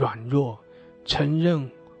软弱，承认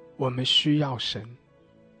我们需要神，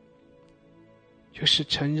就是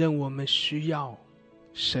承认我们需要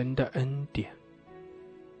神的恩典。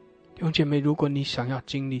弟兄姐妹，如果你想要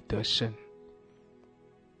经历得胜，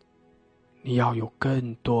你要有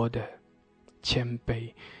更多的谦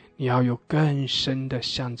卑，你要有更深的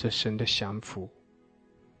向着神的降服。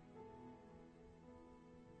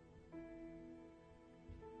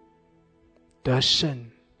得胜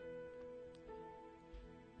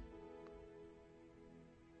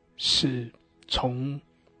是从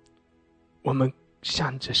我们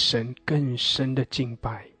向着神更深的敬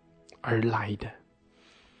拜而来的。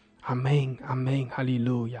阿们，阿们，哈利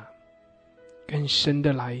路亚！更深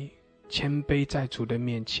的来谦卑在主的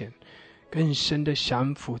面前，更深的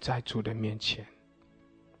降服在主的面前。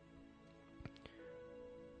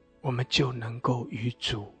我们就能够与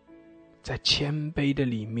主在谦卑的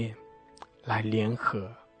里面来联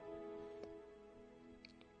合，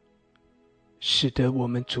使得我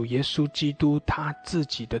们主耶稣基督他自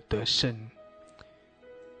己的得胜，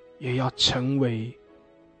也要成为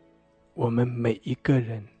我们每一个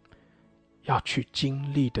人要去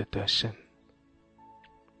经历的得胜。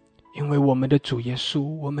因为我们的主耶稣，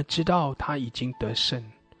我们知道他已经得胜，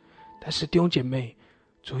但是弟兄姐妹，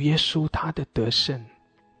主耶稣他的得胜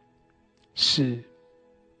是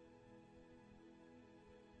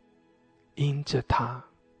因着他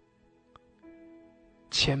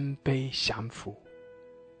谦卑降服。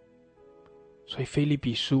所以腓立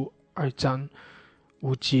比书2章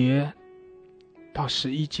5节到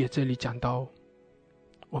11节这里讲到，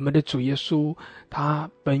我们的主耶稣他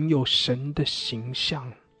本有神的形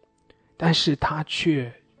象，但是他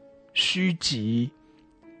却虚己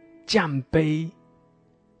降卑，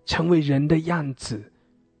成为人的样子，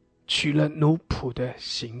取了奴仆的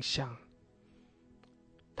形象。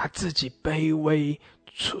他自己卑微，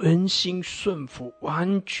存心顺服，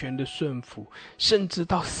完全的顺服，甚至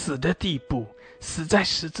到死的地步，死在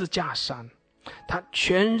十字架上，他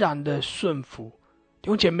全然的顺服。弟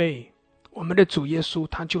兄姐妹，我们的主耶稣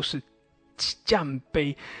他就是降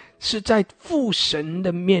卑，是在父神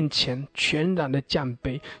的面前全然的降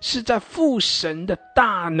卑，是在父神的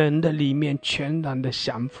大能的里面全然的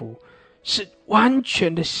降服，是完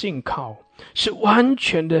全的信靠，是完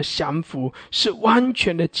全的降服，是完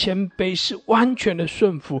全的谦卑，是完全的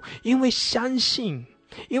顺服。因为相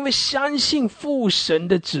信父神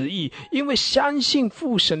的旨意，因为相信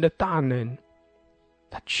父神的大能，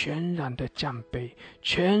他全然的降卑，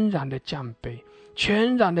全然的降卑，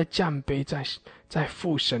全然的降卑在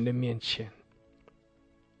父神的面前。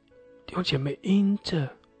弟兄姐妹，因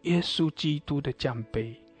着耶稣基督的降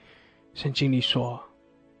卑，圣经里说，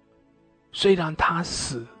虽然他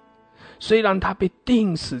死，虽然他被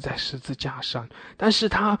钉死在十字架上，但是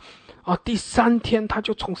他第3天他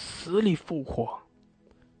就从死里复活，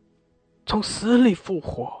从死里复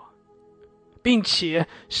活，并且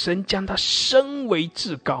神将他升为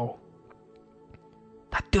至高。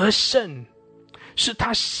他得胜，是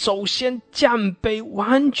他首先降卑，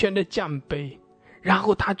完全的降卑，然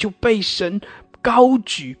后他就被神高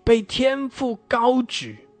举，被天父高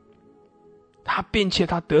举，并且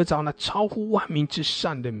他得着了超乎万民之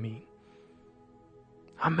上的名。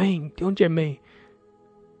阿们。弟兄姐妹，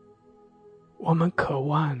我们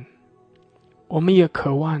也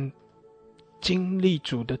渴望经历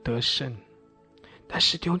主的得胜，但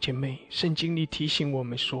是弟兄姐妹，圣经里提醒我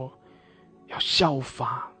们说，要效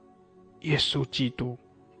法耶稣基督。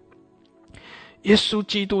耶稣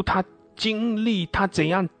基督他怎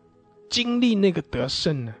样经历那个得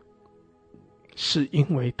胜呢？是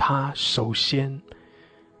因为他首先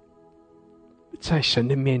在神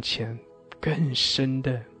的面前更深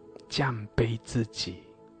的降卑自己。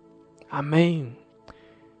阿们。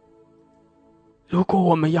如果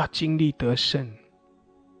我们要经历得胜，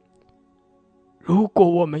如果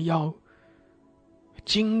我们要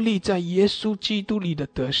经历在耶稣基督里的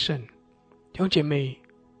得胜，弟兄姐妹，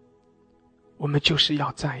我们就是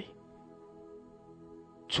要在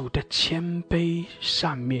主的谦卑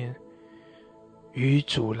上面与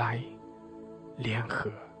主来联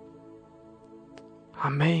合。阿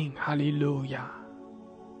们，哈利路亚。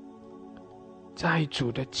在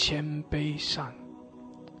主的谦卑上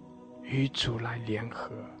与主来联合。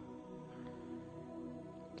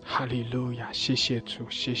哈利路亚，谢谢主，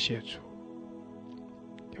谢谢主。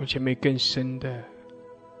弟兄姐妹，更深的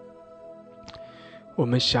我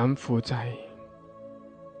们降服在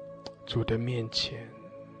主的面前。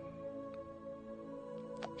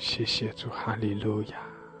谢谢主，哈利路亚，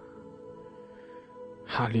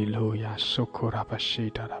哈利路亚，苏库拉巴西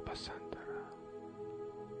达拉巴桑达拉。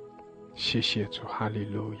谢谢主，哈利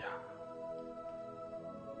路亚。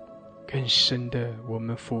更深的我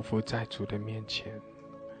们匍匐在主的面前。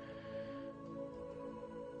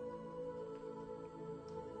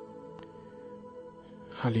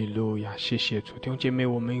哈利路亚，谢谢主。弟兄姐妹，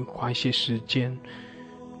我们花一些时间，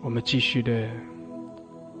我们继续的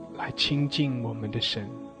来亲近我们的神，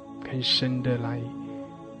更深的来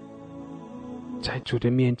在主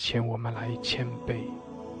的面前我们来谦卑。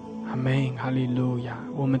阿们，哈利路亚。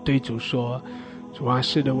我们对主说，主啊，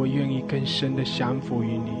是的，我愿意更深的降服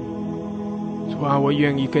于你。主啊，我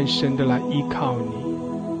愿意更深的来依靠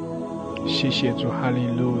你。谢谢主，哈利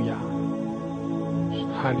路亚，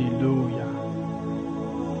哈利路亚。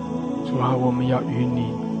主啊，我们要与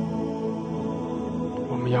你，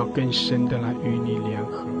我们要更深的来与你联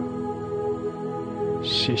合。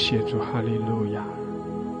谢谢主，哈利路亚，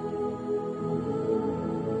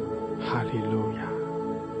哈利路亚。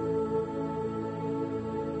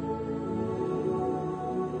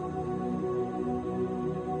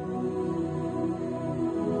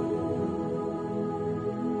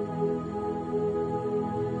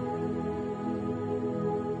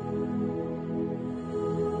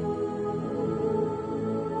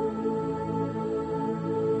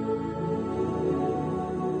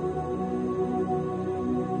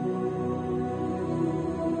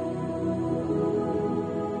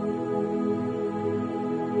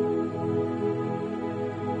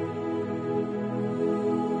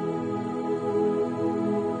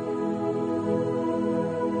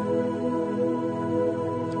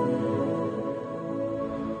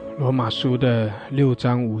罗马书的6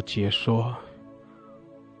章5节说，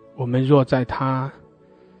我们若在他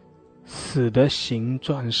死的形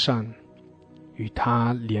状上与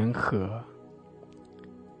他联合，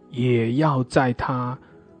也要在他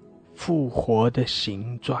复活的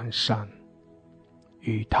形状上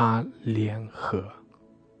与他联合。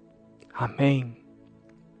阿们，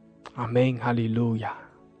阿们，哈利路亚。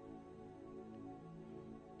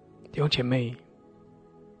弟兄姐妹，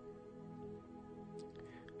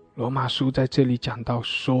罗马书在这里讲到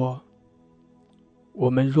说，我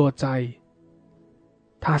们若在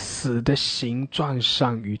他死的形状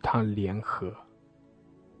上与他联合。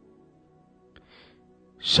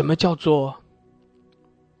什么叫做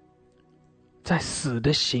在死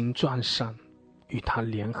的形状上与他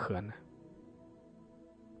联合呢？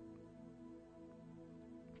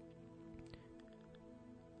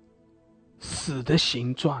死的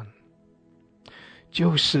形状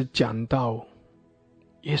就是讲到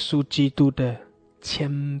耶稣基督的谦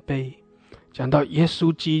卑，讲到耶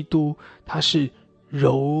稣基督他是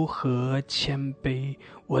柔和谦卑，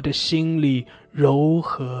我的心里柔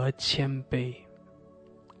和谦卑。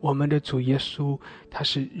我们的主耶稣他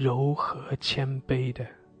是柔和谦卑的。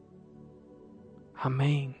阿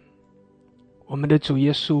们。我们的主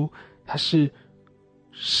耶稣他是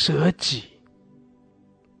舍己，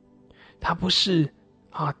他不是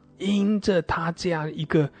因着他这样一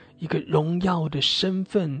个荣耀的身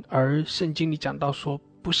份，而圣经里讲到说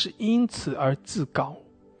不是因此而自高，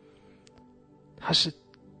他是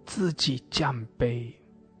自己降卑。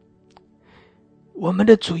我们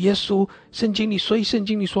的主耶稣，所以圣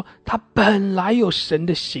经里说他本来有神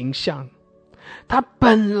的形象，他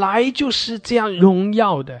本来就是这样荣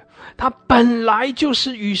耀的，他本来就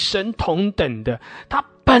是与神同等的，他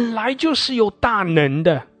本来就是有大能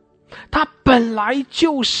的，他本来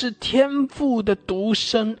就是天父的独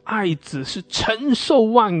生爱子，是承受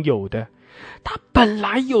万有的，他本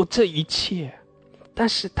来有这一切，但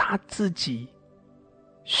是他自己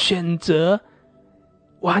选择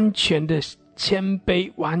完全的谦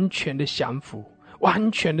卑，完全的降服，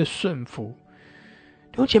完全的顺服。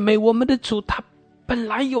弟兄姐妹，我们的主他本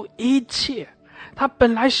来有一切，他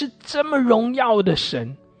本来是这么荣耀的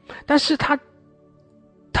神，但是他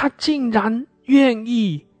竟然愿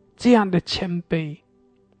意这样的谦卑。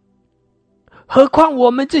何况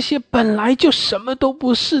我们这些本来就什么都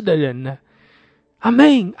不是的人呢？阿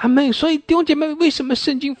们，阿们。所以弟兄姐妹，为什么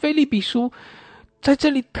圣经腓立比书在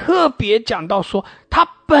这里特别讲到说，他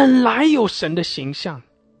本来有神的形象，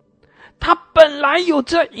他本来有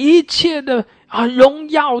这一切的荣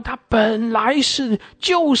耀，他本来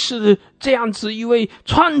就是这样子一位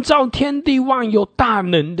创造天地万有大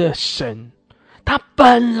能的神，他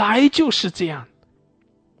本来就是这样，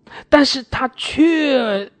但是他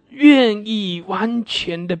却愿意完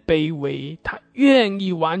全的卑微，他愿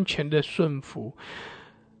意完全的顺服。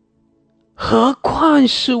何况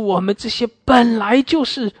是我们这些本来就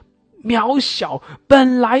是渺小，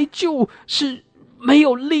本来就是没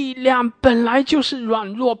有力量，本来就是软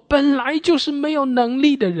弱，本来就是没有能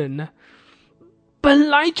力的人呢？本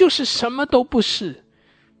来就是什么都不是。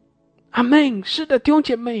阿们。是的，弟兄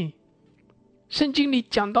姐妹，圣经里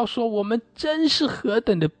讲到说，我们真是何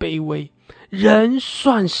等的卑微，人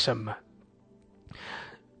算什么？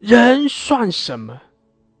人算什么？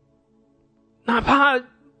哪怕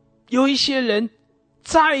有一些人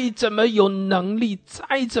再怎么有能力，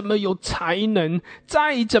再怎么有才能，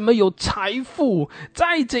再怎么有财富，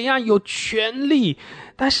再怎样有权利，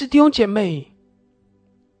但是弟兄姐妹，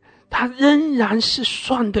他仍然是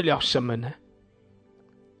算得了什么呢？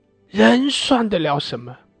人算得了什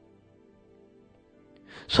么？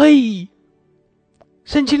所以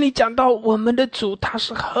圣经里讲到我们的主，他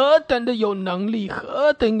是何等的有能力，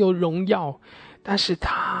何等有荣耀，但是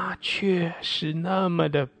他却是那么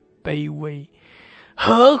的卑微。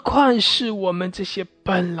何况是我们这些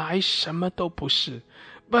本来什么都不是，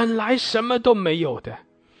本来什么都没有的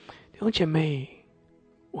弟兄姐妹，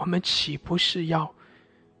我们岂不是要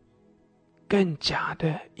更加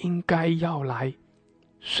的应该要来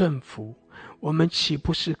顺服？我们岂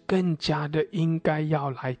不是更加的应该要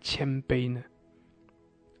来谦卑呢？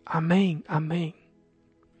阿们，阿们。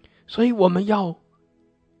所以我们要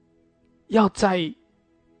在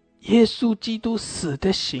耶稣基督死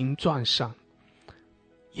的形状上，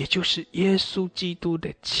也就是耶稣基督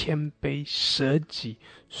的谦卑、舍己、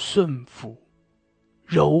顺服、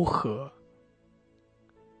柔和，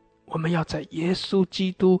我们要在耶稣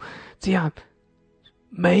基督这样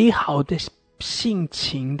美好的性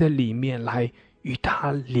情的里面来与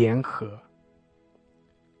他联合，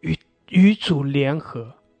与主联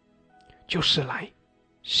合，就是来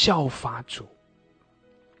效法主。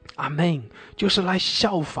阿们，就是来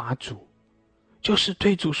效法主，就是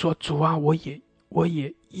对主说，主啊，我也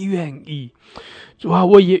愿意，主啊，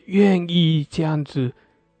我也愿意这样子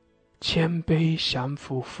谦卑降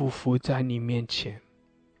服，匍匐在你面前。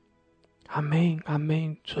阿们，阿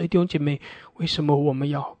们。所以弟兄姐妹，为什么我们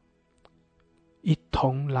要一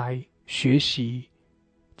同来学习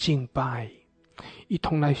敬拜，一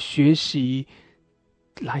同来学习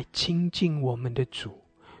来亲近我们的主？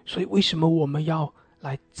所以为什么我们要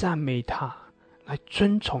来赞美他，来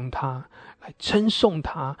尊崇他，来称颂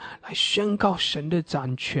他，来宣告神的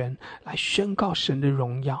掌权，来宣告神的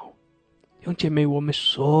荣耀？弟兄姐妹，我们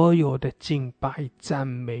所有的敬拜赞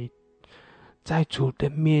美，在主的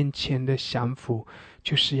面前的降服，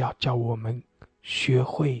就是要叫我们学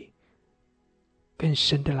会更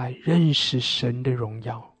深的来认识神的荣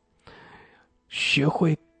耀，学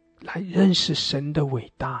会来认识神的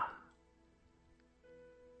伟大，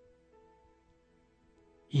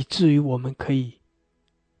以至于我们可以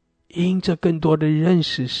因着更多的认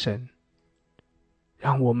识神，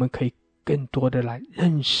让我们可以更多的来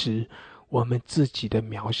认识我们自己的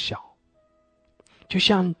渺小。就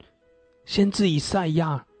像先知以赛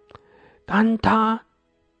亚，当他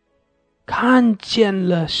看见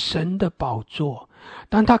了神的宝座，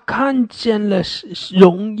当他看见了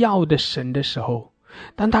荣耀的神的时候，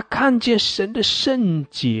当他看见神的圣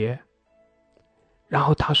洁，然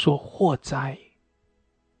后他说，祸哉，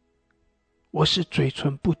我是嘴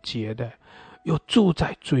唇不洁的，又住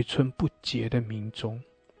在嘴唇不洁的民中。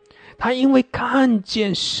他因为看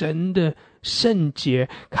见神的圣洁，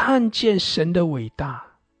看见神的伟大，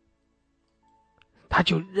他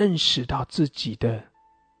就认识到自己的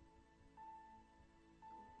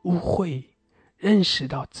污秽，认识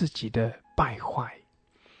到自己的败坏。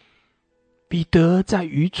彼得在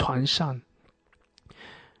渔船上，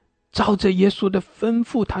照着耶稣的吩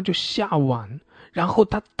咐，他就下网，然后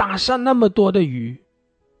他打上那么多的鱼。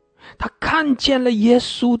他看见了耶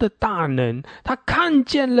稣的大能，他看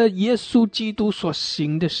见了耶稣基督所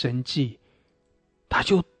行的神迹，他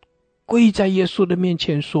就跪在耶稣的面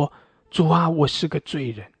前说，主啊，我是个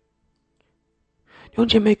罪人。弟兄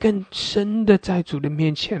姐妹，更深的在主的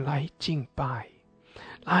面前来敬拜，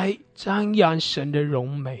来张扬神的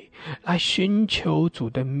荣美，来寻求主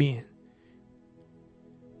的面，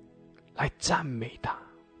来赞美他，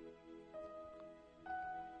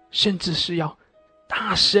甚至是要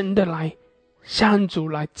大声的来向主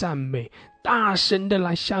来赞美，大声的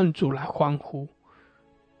来向主来欢呼。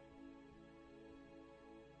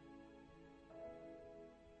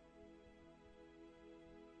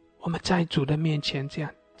我们在主的面前这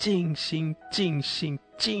样尽心尽性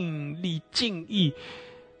尽力尽意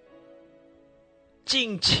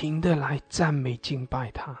尽情的来赞美敬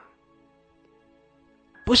拜他，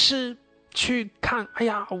不是去看，哎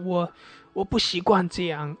呀，我不习惯这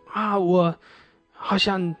样啊，我好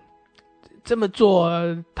像这么做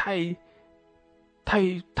太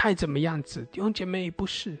怎么样子。弟兄姐妹，不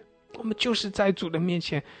是，我们就是在主的面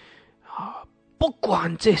前啊，不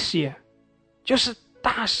管这些，就是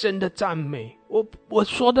大声的赞美。我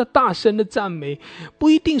说的大声的赞美，不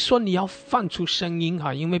一定说你要放出声音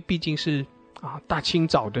哈，因为毕竟是大清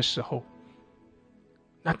早的时候。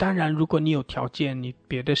那当然，如果你有条件，你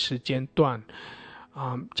别的时间段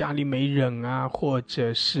家里没人啊，或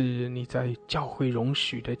者是你在教会容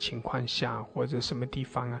许的情况下，或者什么地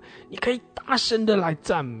方啊，你可以大声的来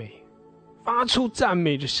赞美，发出赞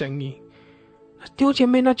美的声音。弟兄姐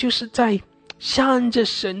妹，那就是在向着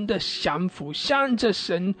神的降服，向着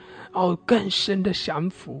神更深的降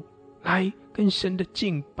服，来更深的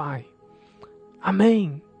敬拜。阿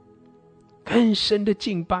们。更深的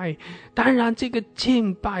敬拜，当然这个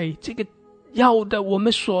敬拜，这个要的，我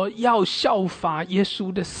们所要效法耶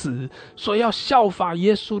稣的死，所要效法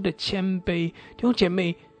耶稣的谦卑。弟兄姐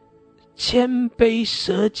妹，谦卑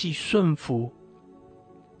舍己顺服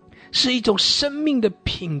是一种生命的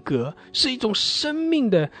品格，是一种生命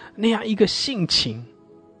的那样一个性情。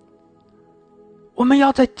我们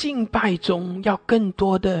要在敬拜中要更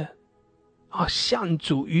多的向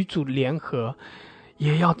主与主联合，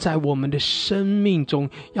也要在我们的生命中，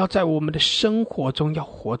要在我们的生活中要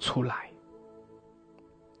活出来。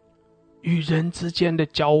与人之间的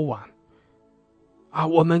交往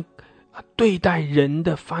我们对待人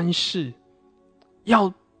的方式，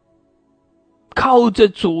要靠着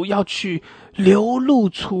主，要去流露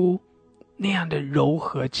出那样的柔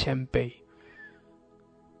和谦卑。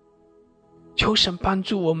求神帮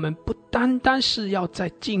助我们，不单单是要在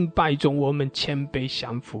敬拜中我们谦卑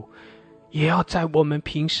降服，也要在我们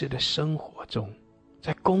平时的生活中，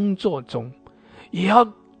在工作中，也要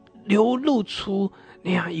流露出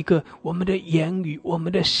那样一个我们的言语，我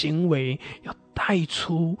们的行为要带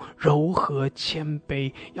出柔和谦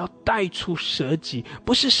卑，要带出舍己，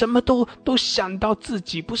不是什么都想到自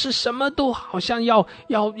己，不是什么都好像要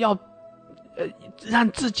让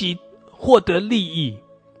自己获得利益。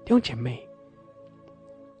弟兄姐妹，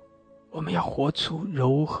我们要活出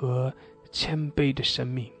柔和谦卑的生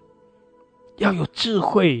命，要有智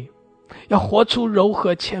慧，要活出柔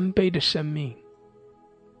和谦卑的生命，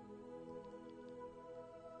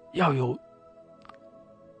要有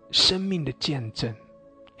生命的见证，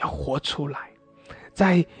要活出来，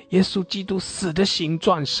在耶稣基督死的形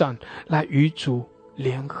状上来与主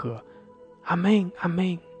联合。阿们，阿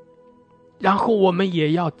们。然后我们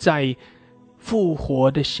也要在复活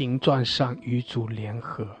的形状上与主联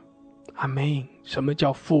合。阿们。什么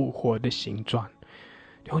叫复活的形状？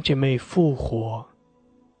弟兄姐妹，复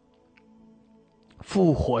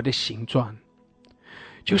活的形状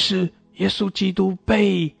就是耶稣基督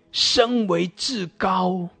被升为至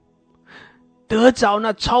高，得着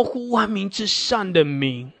那超乎万民之上的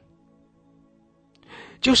名，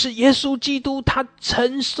就是耶稣基督他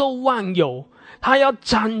承受万有，他要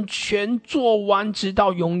掌权做王直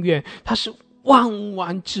到永远，他是万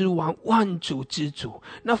王之王，万主之主。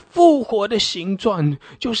那复活的形状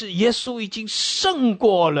就是耶稣已经胜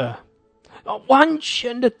过了，完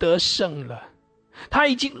全的得胜了，他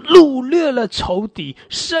已经掳掠了仇敌，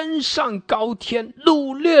升上高天，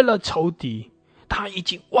掳掠了仇敌，他已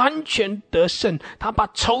经完全得胜，他把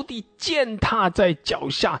仇敌践踏在脚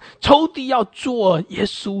下，仇敌要做耶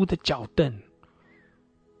稣的脚凳。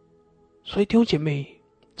所以弟兄姐妹，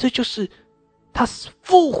这就是他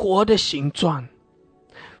复活的形状，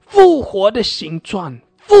复活的形状，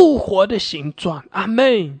复活的形状。阿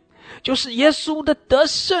们。就是耶稣的得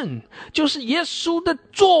胜，就是耶稣的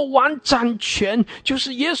作王掌权，就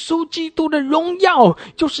是耶稣基督的荣耀，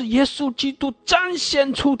就是耶稣基督彰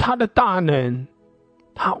显出他的大能，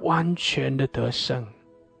他完全的得胜，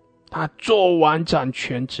他作王掌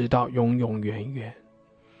权直到永永远远。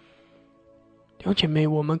弟兄姐妹，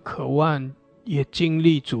我们渴望也经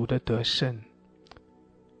历主的得胜，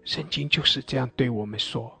圣经就是这样对我们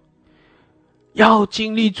说，要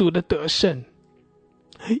经历主的得胜，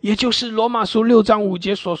也就是罗马书6章5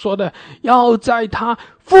节所说的，要在他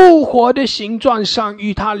复活的形状上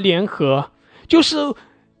与他联合。就是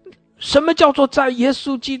什么叫做在耶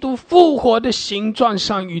稣基督复活的形状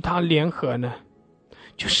上与他联合呢？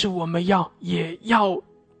就是我们也要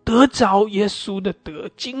得着耶稣的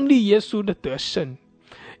经历耶稣的得胜，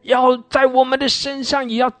要在我们的身上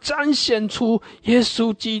也要彰显出耶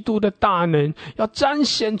稣基督的大能，要彰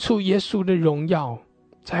显出耶稣的荣耀，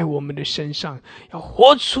在我们的身上要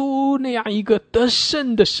活出那样一个得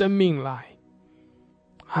胜的生命来。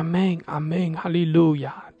阿们，阿们，哈利路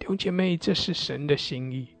亚。弟兄姐妹，这是神的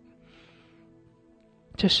心意，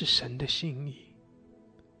这是神的心意。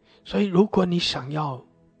所以如果你想要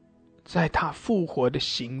在他复活的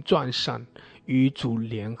形状上与主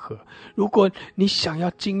联合，如果你想要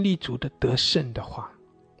经历主的得胜的话，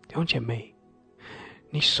弟兄姐妹，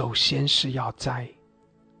你首先是要在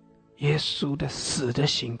耶稣的死的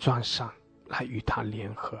形状上来与他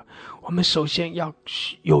联合。我们首先要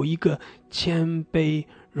有一个谦卑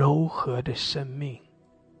柔和的生命。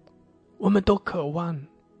我们都渴望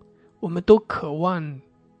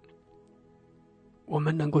我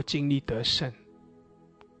们能够经历得胜，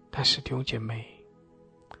但是弟兄姐妹，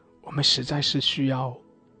我们实在是需要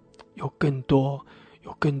有更多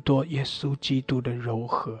耶稣基督的柔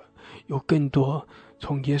和，有更多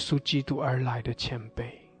从耶稣基督而来的谦卑。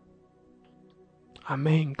阿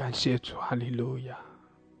们，感谢主，哈利路亚，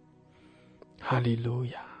哈利路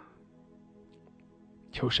亚。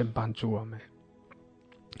求神帮助我们，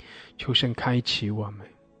求神开启我们，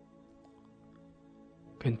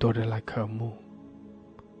更多的来渴慕，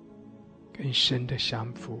更深的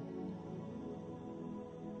降服。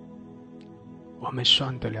我们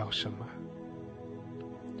算得了什么？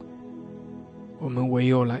我们唯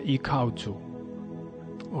有来依靠主，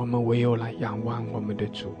我们唯有来仰望我们的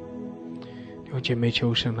主。弟兄姐妹，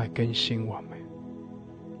求神来更新我们，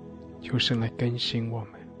求神来更新我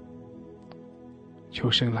们，求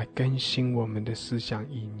神来更新我们的思想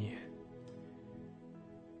意念。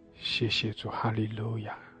谢谢主，哈利路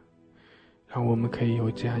亚。让我们可以有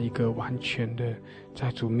这样一个完全的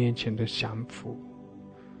在主面前的降服。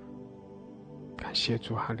感谢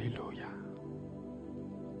主，哈利路亚。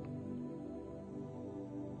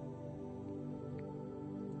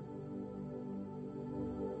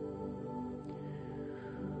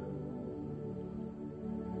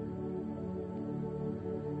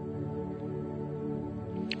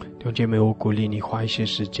弟兄姐妹，我鼓励你花一些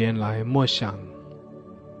时间来默想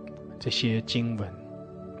这些经文，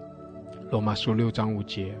罗马书6章5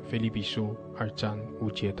节，腓立比书2章5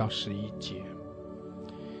节到11节。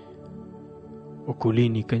我鼓励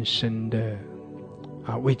你更深的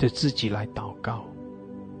为着自己来祷告，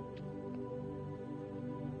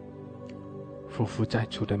匍匐在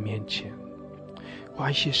主的面前，花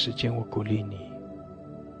一些时间。我鼓励你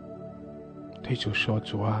对主说，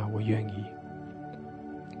主啊，我愿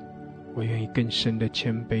意更深的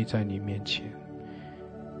谦卑在你面前。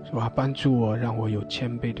主啊，帮助我，让我有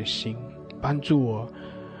谦卑的心，帮助我，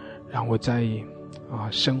让我在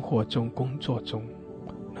生活中工作中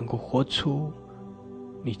能够活出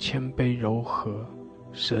你谦卑柔和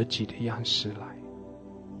舍己的样式来。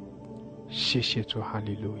谢谢主，哈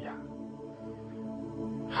利路亚，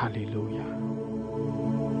哈利路亚。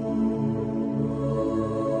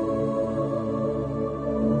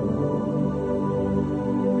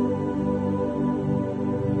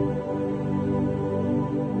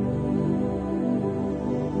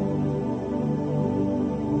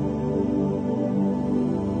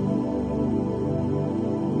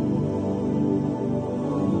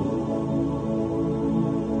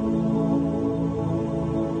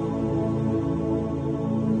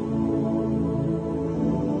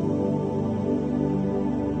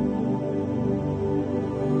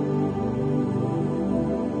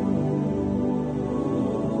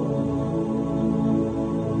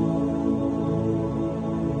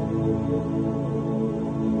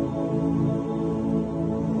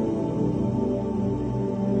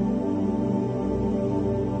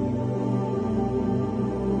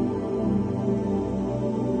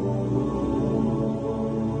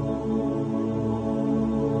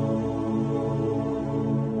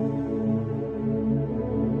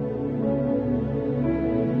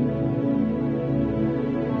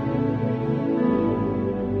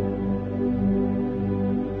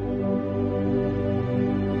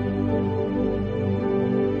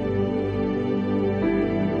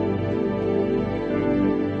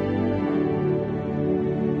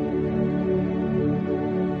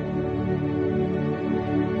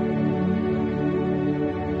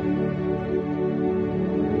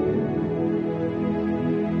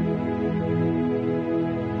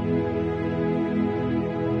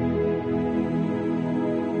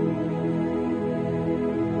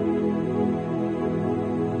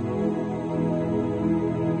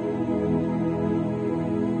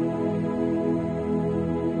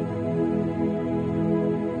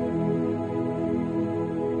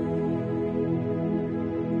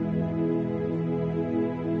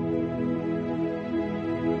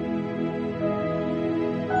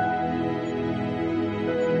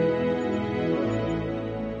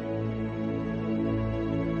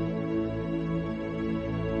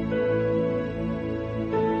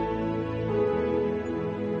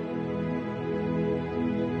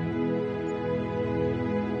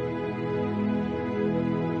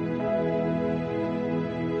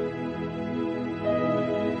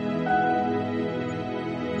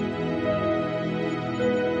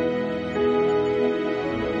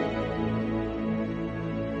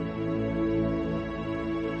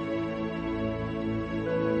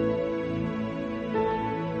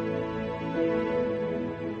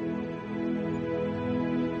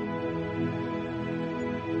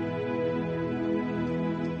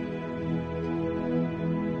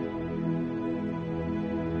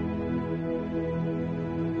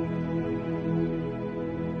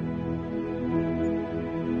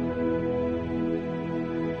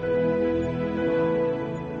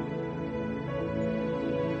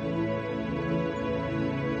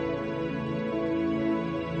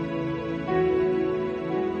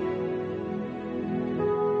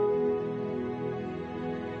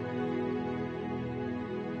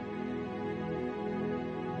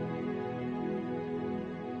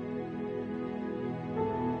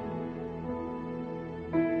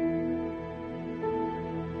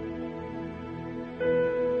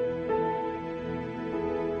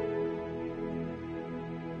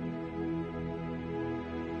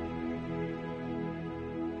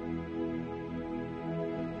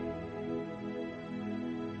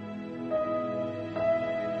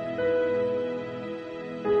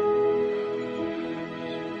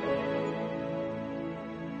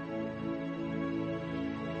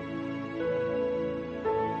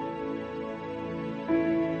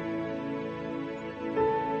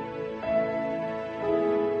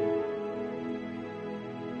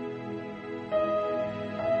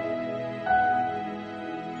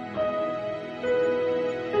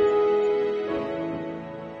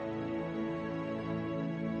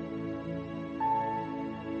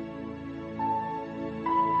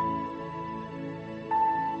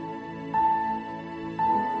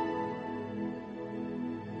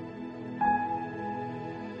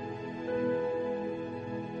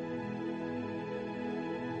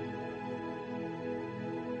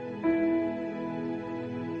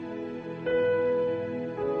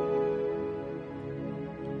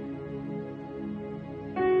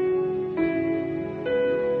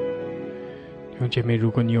姐妹，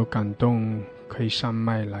如果你有感动，可以上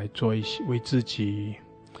麦来做一些为自己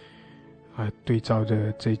对照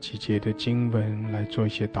着这几节的经文来做一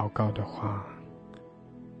些祷告的话，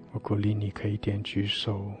我鼓励你可以点举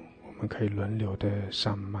手，我们可以轮流的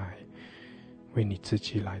上麦为你自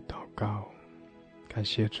己来祷告。感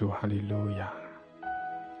谢主，哈利路亚。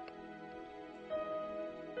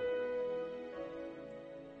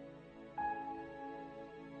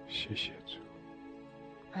谢谢主，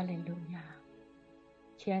哈利路亚。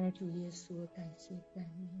亲爱的主耶稣，感谢赞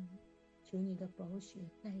美你，求你的宝血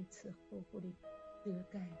再一次厚厚的遮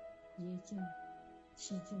盖洁净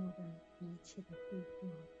洗净我的一切的罪过。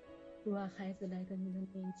主啊，孩子来到你的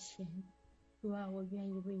面前，主啊，我愿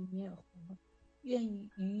意为你而活，愿意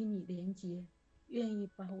与你连结，愿意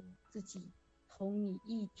把我自己同你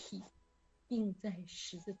一体钉在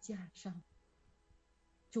十字架上。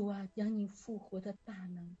主啊，将你复活的大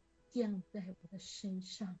能降在我的身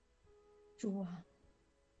上。主啊，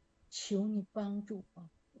求你帮助我，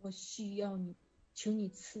我需要你，求你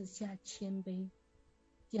赐下谦卑，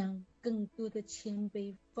将更多的谦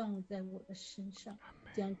卑放在我的身上，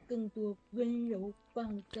将更多温柔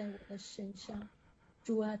放在我的身上。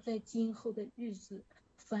主啊，在今后的日子，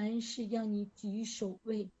凡是让你举手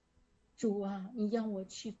位，主啊，你让我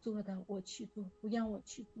去做的我去做，不让我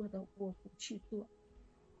去做的我不去做。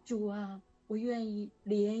主啊，我愿意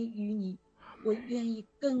连于你，我愿意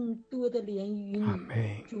更多的连于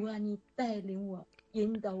你。主啊，你带领我，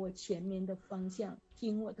引导我前面的方向，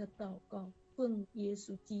听我的祷告，奉耶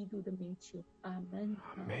稣基督的名求，阿门。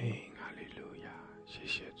阿门，哈利路亚。谢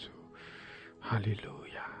谢主，哈利路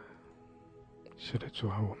亚。是的，主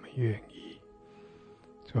啊，我们愿意。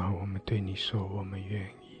主啊，我们对你说，我们愿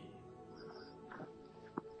意。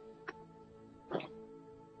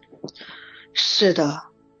是的，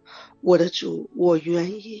我的主，我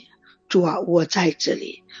愿意。主啊，我在这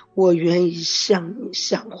里，我愿意向你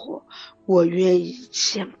相活，我愿意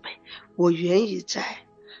谦卑，我愿意在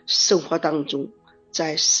生活当中，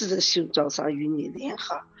在死的形状上与你联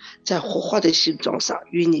合，在活化的形状上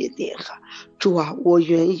与你联合。主啊，我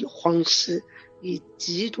愿意皇室以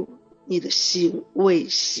基督你的心为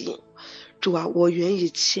心。主啊，我愿意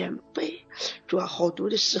谦卑。主啊，好多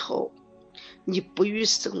的时候你不与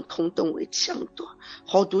神同等为强夺，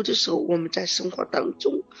好多的时候我们在生活当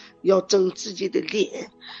中要争自己的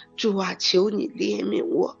脸。主啊，求你怜悯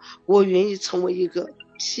我，我愿意成为一个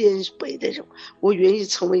谦卑的人，我愿意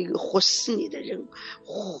成为一个活侍你的人，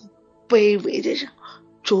卑微的人。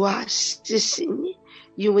主啊，谢谢你，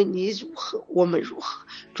因为你如何我们如何。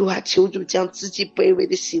主啊，求主将自己卑微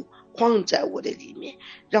的心放在我的里面，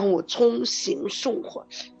让我重新生活，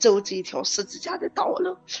走这一条十字架的道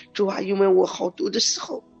路。主啊，因为我好多的时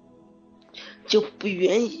候就不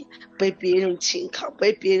愿意被别人轻看，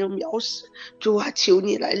被别人藐视。主啊，求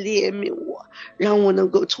你来怜悯我，让我能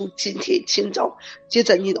够从今天清早接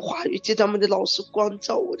着你的话语，接着我们的老师光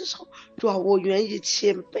照我的时候，主啊，我愿意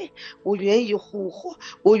谦卑，我愿意呼唤，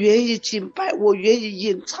我愿意敬拜，我愿意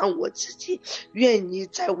隐藏我自己。愿你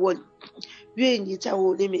在我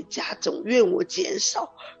里面加增，愿我减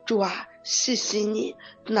少。主啊，谢谢你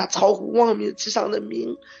那超乎万民之上的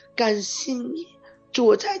名，感谢你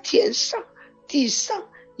坐在天上地上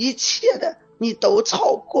一切的你都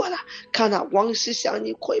超过了。看那往事向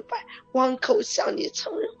你跪拜，往口向你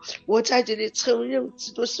承认。我在这里承认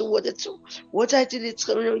基督是我的主，我在这里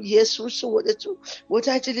承认耶稣是我的主，我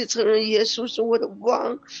在这里承认耶稣是我的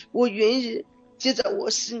王。我愿意接着我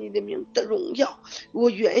是你的名的荣耀，我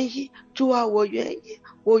愿意。主啊，我愿意，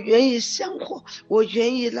我愿意相活，我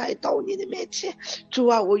愿意来到你的面前。主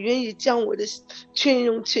啊，我愿意将我的全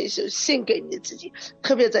人全心献给你自己。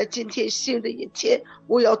特别在今天新的一天，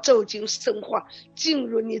我要走进神话，进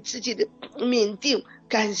入你自己的命定。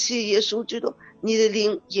感谢耶稣基督，你的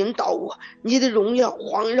灵引导我，你的荣耀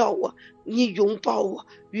环绕我，你拥抱我，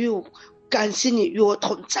感谢你与我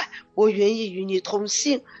同在。我愿意与你同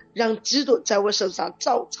行，让基督在我身上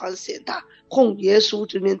照常显大。奉耶稣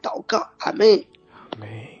之名祷告，阿门。阿门，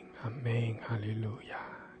阿门，哈利路亚。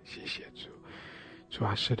谢谢主。主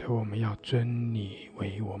啊，是的，我们要尊你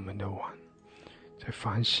为我们的王，在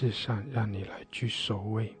凡事上让你来居首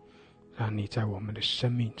位，让你在我们的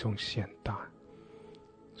生命中显大。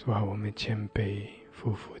主啊，我们谦卑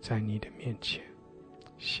匍匐在你的面前。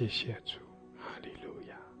谢谢主，哈利路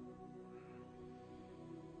亚。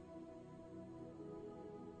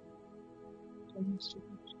但是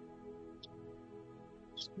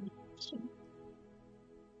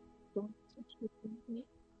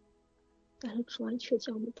主啊，却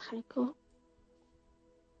将我们抬高。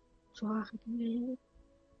主啊，还不愿意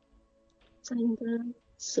在你的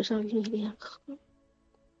死上与你联合，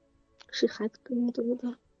使孩子更多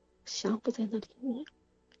的降服在那里面，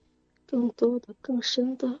更多的更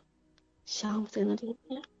深的降服在那里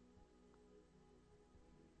面。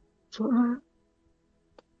主啊，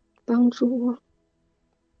帮助我，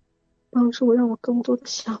让我更多的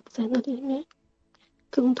降服在那里面，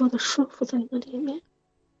更多的顺服在那里面。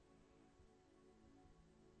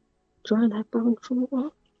主啊，来帮助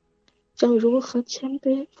我，将柔和谦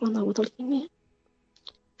卑放到我的里面，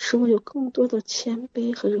使我有更多的谦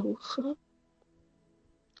卑和柔和。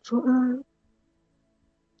主啊，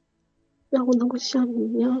让我能够像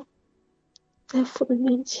你一样，在父的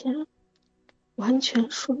面前完全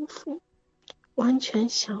顺服，完全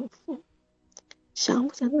降服，降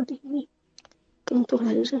服在那里面，更多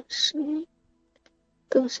来认识你，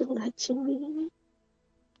更深来经历你。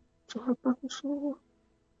主啊，帮助我，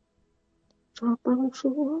主啊，帮助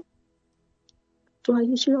我，主啊，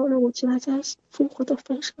一直要让我进来在复活的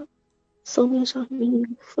份上，生命上与你有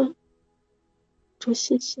份。主，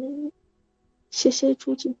谢谢你，谢谢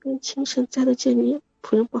主，今天清晨再次见你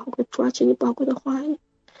仆人宝贵，抓紧你宝贵的话语，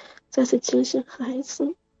再次警醒孩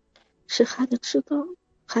子，使孩子知道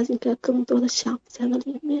孩子应该更多的降服在那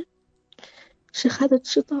里面，使孩子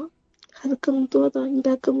知道孩子应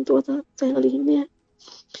该更多的在那里面。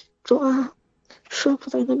主啊，顺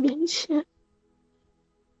服在你的面前。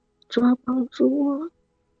主啊，帮助我，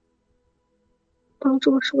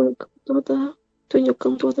使我有更多的对你有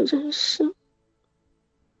更多的认识。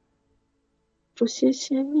主，谢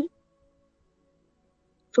谢你。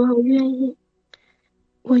主啊，我愿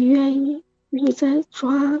意与你在主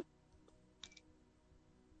啊，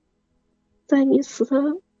在你死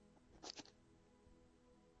的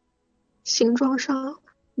形状上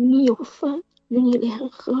与你有份，与你联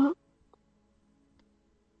合。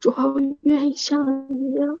主啊，我愿意像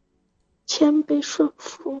你一样谦卑顺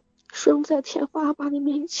服在天父阿爸的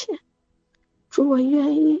面前。主，我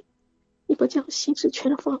愿意你把将心事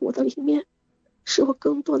全放我的里面，使我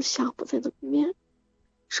更多的降服在那里面，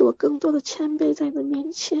使我更多的谦卑在你的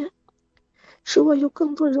面前，使我有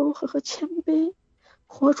更多柔和和谦卑，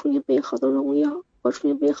活出你美好的荣耀，活出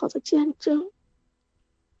你美好的见证。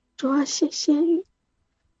主啊，谢谢你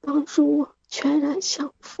帮助我全然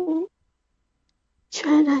降服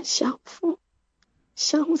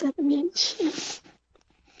在你面前。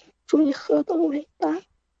主，你何等伟大，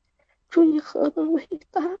主，你何等伟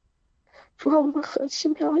大。主啊，我们何其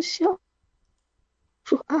渺小。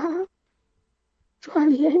主啊，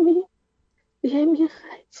怜悯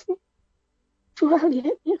孩子。主啊，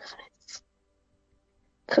怜悯孩子，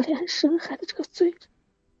可怜生孩子这个罪人。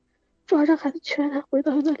主啊，让孩子全然回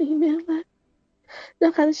到你的里面来，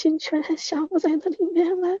让孩子心全然降服在你的里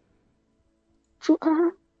面来。主啊，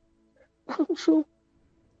帮助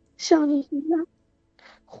像你一样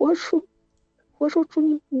活出主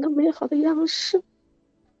你的美好的样式，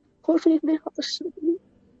活出你美好的生命，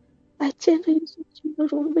来见证耶稣基督的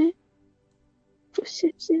荣美。主，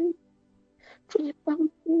谢谢你，主，你帮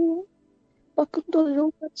助我，把更多的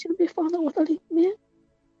柔和谦卑放到我的里面。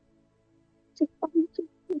就帮助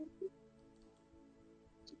我，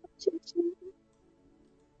谢谢你，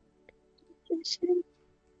谢谢你，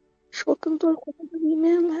使我更多的活到你里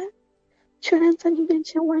面来，全然在你面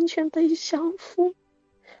前完全的降服，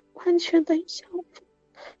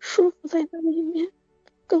舒服在那里面，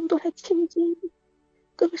更多来亲近你，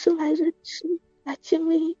更深来认识你，来经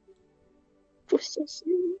历你。主，谢谢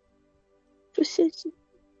你，主，谢谢你，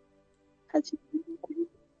还请你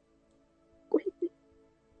归给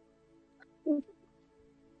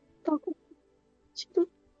祷告基督。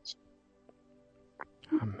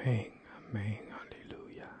阿门，阿门，哈利路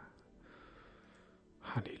亚，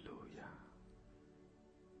哈利路亚。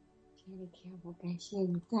亲爱的天父，感谢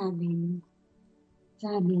你，赞美你，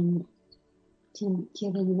借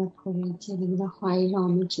着你的仆人，借着你的话语，让我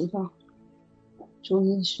们知道主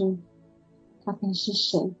耶稣他本是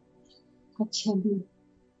神，他谦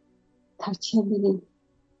卑的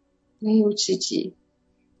没有自己，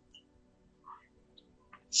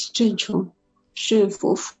遵从顺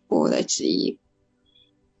服父的旨意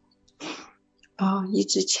一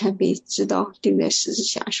直谦卑，直到钉在十字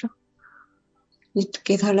架上。你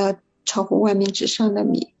给他了超乎万民之上的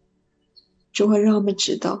名。主啊，让我们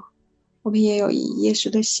知道我们也要以耶稣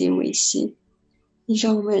的心为心，你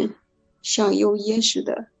让我们像有耶稣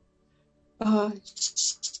的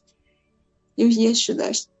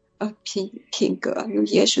品格，有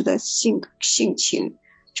耶稣的性情。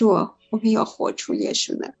主啊，我们要活出耶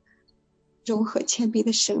稣的柔和谦卑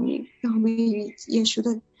的生命，让我们与耶稣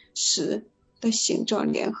的死的形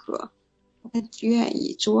状联合。我愿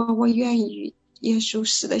意，主啊，我愿意与耶稣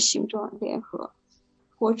死的形状联合，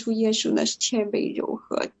活出耶稣那谦卑柔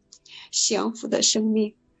和降服的生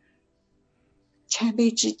命。谦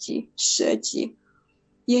卑自己，舍己。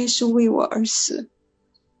耶稣为我而死，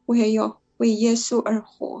我也要为耶稣而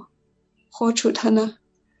活，活出他呢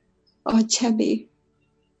谦卑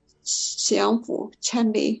降服，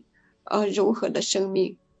谦卑柔和的生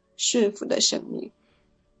命，顺服的生命。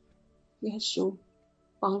耶稣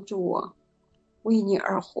帮助我为你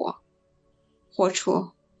而活，活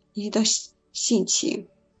出你的性情，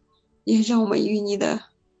也让我们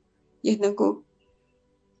也能够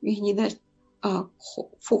与你的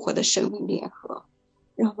复活的生命联合，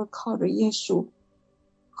让我们靠着耶稣，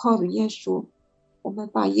我们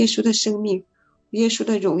把耶稣的生命，耶稣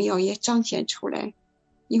的荣耀也彰显出来，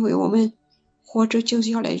因为我们活着就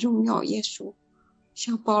是要来荣耀耶稣，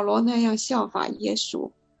像保罗那样效法耶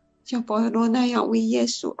稣，像保罗那样为耶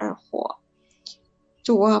稣而活。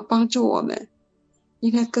主啊，帮助我们，你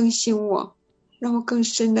来更新我，让我更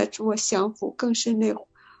深的主我降服，更深的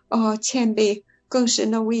谦卑，更深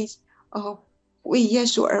的为耶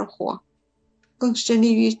稣而活，更深的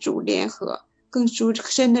与主联合，更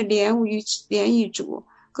深的连于主，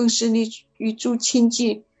更深的与主亲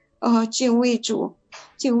近，敬畏主，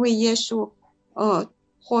敬畏耶稣，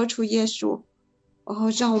活出耶稣，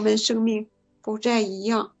让我们生命不再一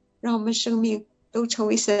样，让我们生命都成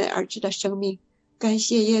为神儿子的生命。感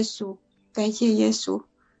谢耶稣，感谢耶稣，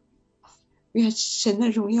愿神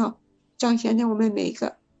的荣耀彰显在我们每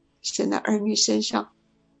个神的儿女身上。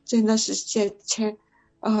真的是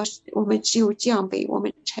我们只有降卑，我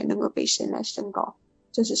们才能够被神来升高。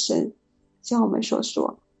这是神向我们所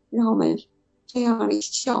说，让我们这样的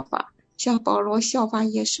效法，像保罗效法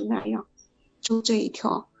耶稣那样，走这一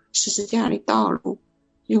条十字架的道路，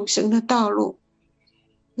永生的道路，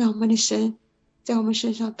让我们的神在我们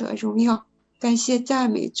身上得荣耀。感谢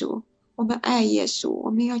赞美主，我们爱耶稣，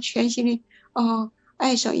我们要全心的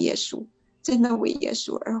爱上耶稣，真的为耶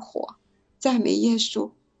稣而活。赞美耶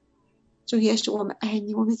稣，主耶稣，我们爱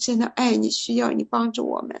你，我们真的爱你，需要你帮助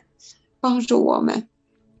我们，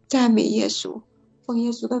赞美耶稣，奉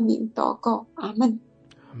耶稣的名祷告，阿们。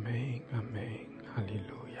阿们，阿们，哈利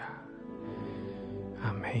路亚，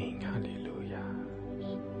阿们，哈利路亚。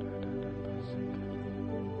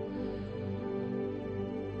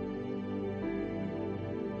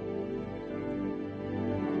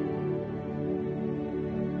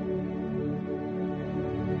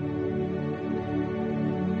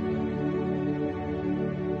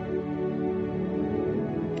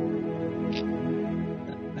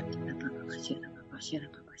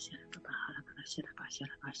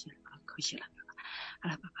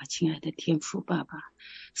亲爱的天父爸爸，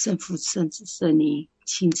圣父圣子圣灵，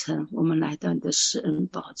清晨我们来到你的施恩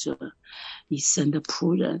宝座，你神的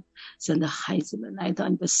仆人，神的孩子们来到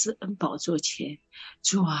你的施恩宝座前。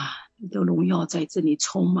主啊，你的荣耀在这里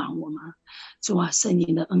充满我们，主啊，圣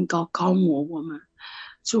灵的恩膏膏抹我们。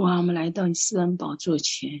主啊，我们来到你施恩宝座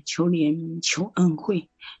前，求怜悯，求恩惠。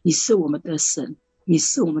你是我们的神，你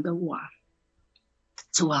是我们的王。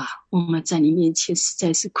主啊，我们在你面前实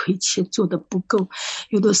在是亏欠，做得不够，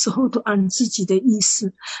有的时候都按自己的意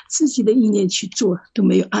思，自己的意念去做，都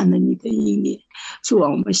没有按了你的意念。主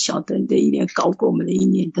啊，我们晓得你的意念高过我们的意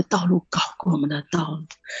念，你的道路高过我们的道路。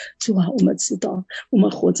主啊，我们知道我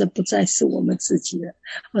们活着不再是我们自己的，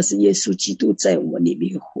而是耶稣基督在我们里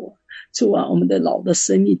面活。主啊，我们的老的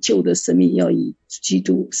生命旧的生命要与基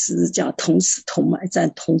督十字架同死同埋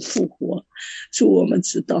葬同复活。主，我们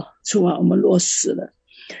知道，主啊，我们落死了，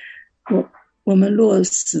我们落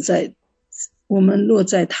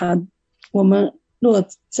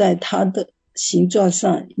在他的形状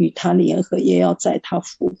上与他联合，也要在他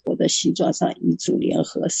复活的形状上与主联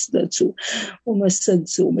合。是的，主，我们甚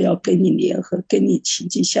至我们要跟你联合，跟你亲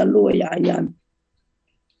近，像诺亚一样，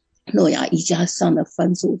诺亚一家上的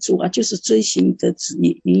方舟。主啊，就是遵行你的旨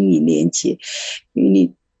意，与你连结，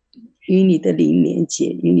与你的灵连结，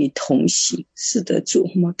与你同行。是的，主，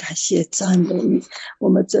我们感谢赞美你，我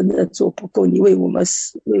们真的做不够，你为我们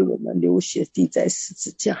死，为我们流血钉在十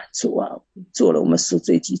字架。主啊，做了我们赎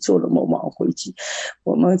罪祭，做了我们挽回祭，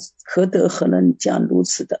我们何德何能你这样如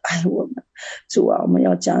此的爱我们。主啊，我们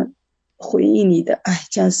要将回应你的爱，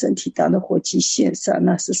将身体当的活祭献上，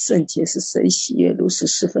那是圣洁，是神喜悦，如此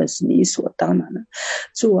侍奉是理所当然的。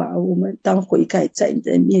主啊，我们当悔改，在你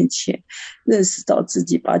的面前认识到自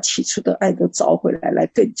己把起初的爱都找回来，来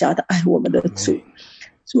更加的爱我们的主。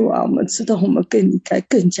主啊，我们知道我们更应该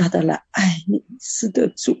更加的来爱你。是的，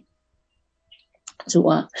主。主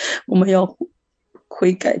啊，我们要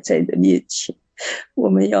悔改在你的面前，我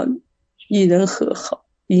们要与人和好，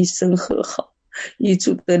与神和好，与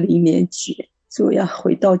主的灵连结。主要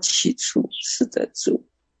回到起初。是的，主。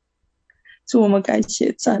主，我们感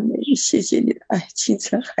谢赞美，谢谢你的爱。清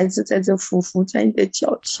晨孩子在这匍匐在你的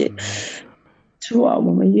脚前，主啊，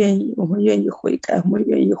我们愿意悔改，我们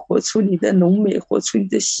愿意活出你的浓美，活出你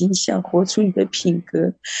的形象，活出你的品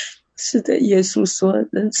格。是的，耶稣说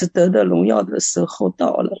人只得的荣耀的时候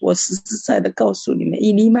到了。我实实在的告诉你们，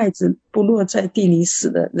一粒麦子不落在地里死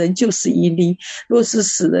了，人就是一粒，若是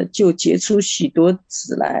死了，就结出许多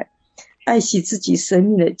子来。爱惜自己生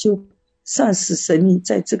命的，就丧失生命，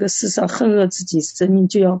在这个世上恨恶自己生命，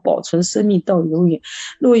就要保存生命到永远。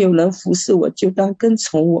若有人服侍我，就当跟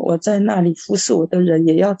从我，我在那里，服侍我的人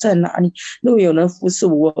也要在哪里。若有人服侍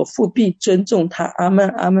我，父必尊重他。阿们，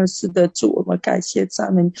阿们。是的，主，我们感谢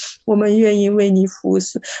赞美你，我们愿意为你服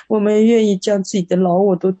侍，我们愿意将自己的老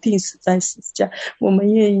我都钉死在十字架，我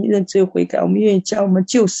们愿意认罪悔改，我们愿意将我们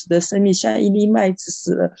旧死的生命像一粒麦子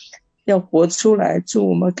死了，要活出来。主，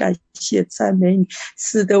我们感谢赞美你。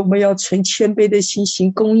是的，我们要存谦卑的心，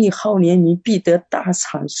行公义，好怜悯，必得大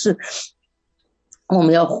赏赐。我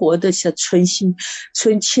们要活得像存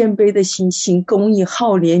谦卑的心，行公义，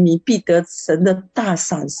好怜悯，必得神的大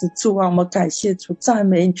赏赐。主啊，我们感谢主，赞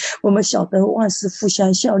美你。我们晓得万事互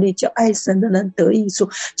相效力，叫爱神的人得益处，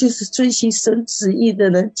就是遵行神旨意的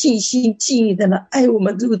人，尽心尽意的人爱我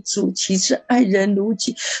们这个主，其次爱人如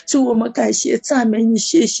己。主，我们感谢赞美你，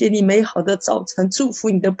谢谢你美好的早晨，祝福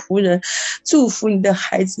你的仆人，祝福你的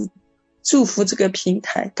孩子，祝福这个平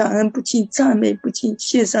台，感恩不尽，赞美不尽，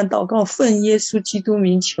献上祷告，奉耶稣基督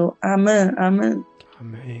名求，阿们，阿们，阿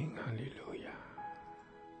们，哈利路亚，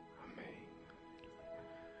阿们，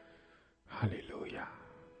哈利路亚。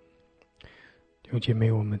弟兄姐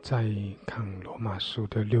妹，我们再看罗马书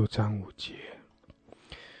的6章5节，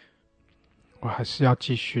我还是要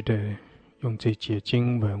继续的用这节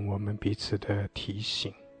经文，我们彼此的提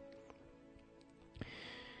醒。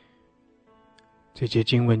这节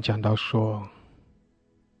经文讲到说，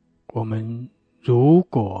我们如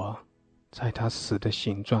果在他死的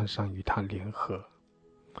形状上与他联合，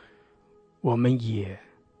我们也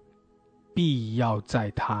必要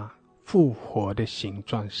在他复活的形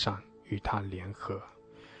状上与他联合。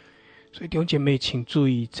所以弟兄姐妹请注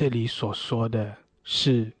意，这里所说的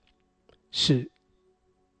是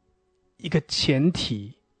一个前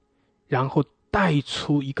提，然后带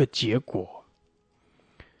出一个结果。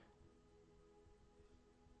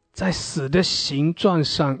在死的形状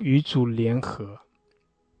上与主联合，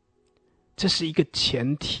这是一个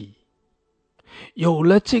前提。有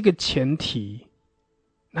了这个前提，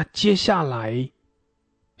那接下来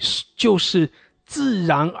就是自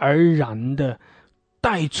然而然的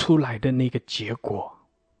带出来的那个结果。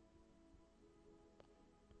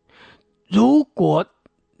如果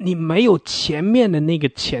你没有前面的那个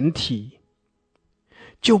前提，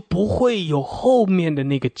就不会有后面的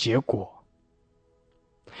那个结果。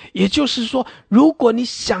也就是说，如果你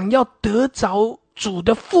想要得着主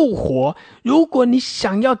的复活，如果你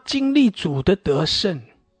想要经历主的得胜，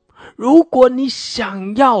如果你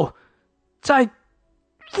想要在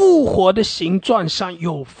复活的形状上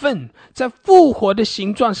有份，在复活的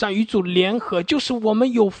形状上与主联合，就是我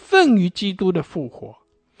们有份于基督的复活，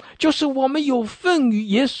就是我们有份于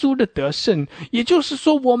耶稣的得胜，也就是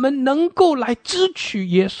说我们能够来支取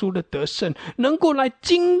耶稣的得胜，能够来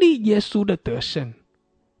经历耶稣的得胜。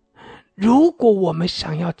如果我们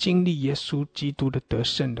想要经历耶稣基督的得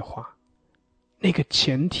胜的话，那个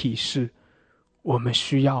前提是我们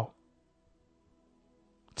需要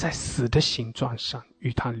在死的形状上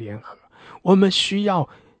与他联合，我们需要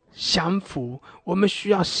降服，我们需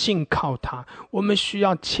要信靠他，我们需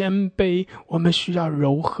要谦卑，我们需要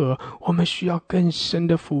柔和，我们需要更深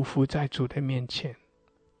的匍匐在主的面前。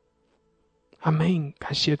阿们，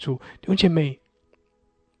感谢主。弟兄姐妹，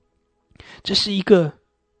这是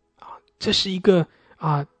一个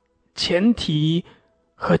前提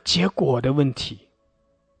和结果的问题。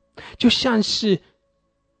就像是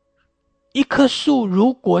一棵树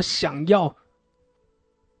如果想要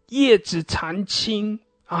叶子常青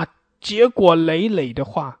结果累累的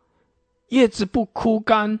话，叶子不枯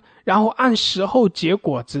干，然后按时候结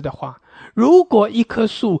果子的话，如果一棵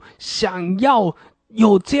树想要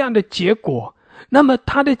有这样的结果，那么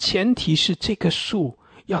它的前提是这棵树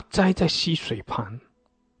要栽在溪水旁，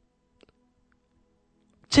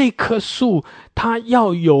这棵树它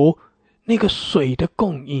要有那个水的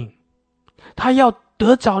供应，它要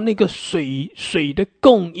得着那个水的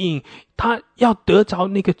供应，它要得着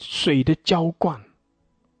那个水的浇灌。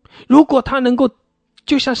如果它能够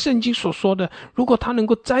就像圣经所说的，如果它能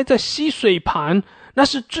够栽在溪水旁，那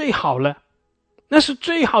是最好了，那是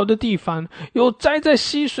最好的地方。有栽在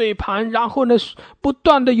溪水旁，然后呢不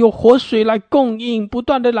断的有活水来供应，不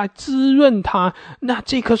断的来滋润它，那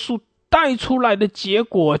这棵树带出来的结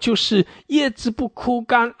果就是叶子不枯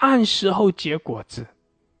干，按时候结果子。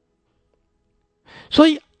所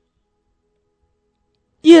以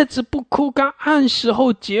叶子不枯干，按时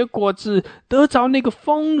候结果子，得着那个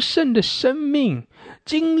丰盛的生命，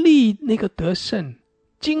经历那个得胜，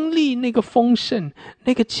经历那个丰盛，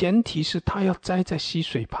那个前提是他要栽在溪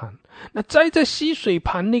水旁。那栽在溪水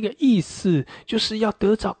旁那个意思就是要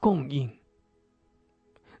得着供应。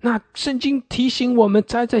那圣经提醒我们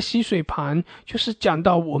栽在溪水旁，就是讲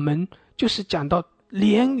到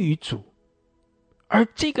连于主，而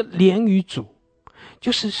这个连于主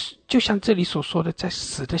就像这里所说的，在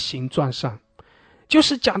死的形状上，就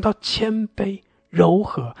是讲到谦卑柔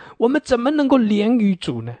和。我们怎么能够连于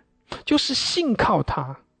主呢？就是信靠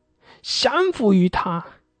他，降服于他，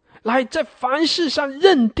来在凡事上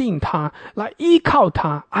认定他，来依靠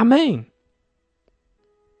他。阿们。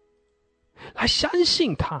来相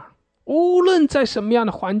信他，无论在什么样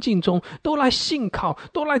的环境中，都来信靠，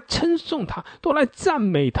都来称颂他，都来赞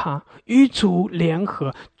美他，与主联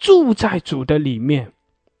合，住在主的里面。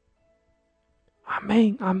阿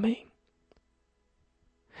们，阿们。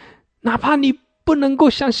哪怕你不能够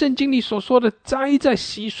像圣经里所说的栽在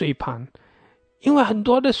溪水旁，因为很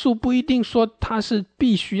多的树不一定说它是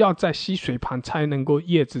必须要在溪水旁才能够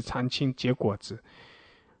叶子常青结果子，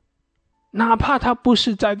哪怕它不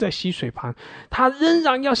是栽在溪水旁，它仍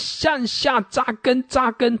然要向下扎根，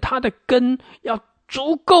它的根要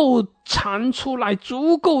足够长出来，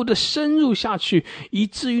足够的深入下去，以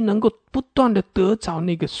至于能够不断的得着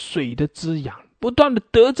那个水的滋养，不断的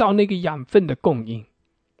得着那个养分的供应。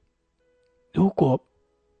如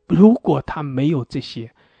果它没有这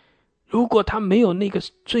些，如果它没有那个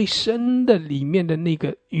最深的里面的那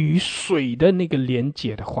个与水的那个连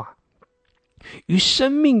结的话，与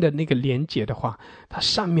生命的那个连结的话，它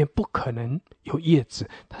上面不可能有叶子，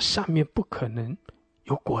它上面不可能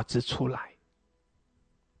有果子出来，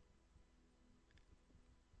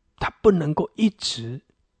它不能够一直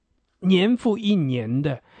年复一年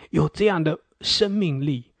的有这样的生命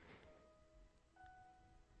力。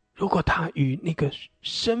如果它与那个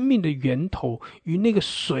生命的源头，与那个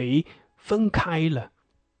水分开了，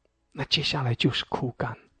那接下来就是枯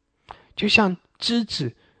干。就像枝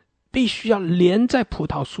子必须要连在葡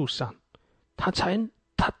萄树上，它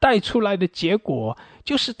带出来的结果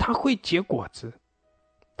就是它会结果子，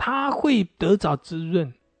它会得着滋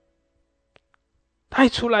润，带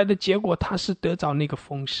出来的结果它是得着那个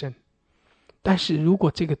丰盛。但是如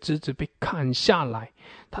果这个枝子被砍下来，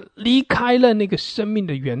它离开了那个生命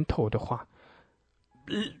的源头的话，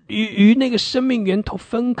与那个生命源头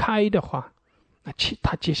分开的话，那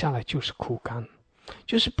它接下来就是枯干，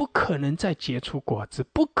就是不可能再结出果子，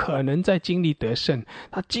不可能再经历得胜，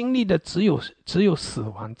它经历的只有死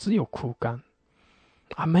亡，只有枯干。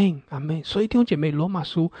阿们，阿们。所以弟兄姐妹，罗马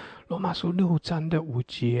书6章的5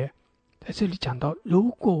节在这里讲到，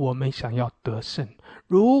如果我们想要得胜，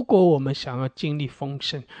如果我们想要经历丰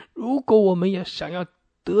盛，如果我们也想要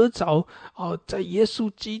得着在耶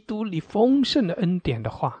稣基督里丰盛的恩典的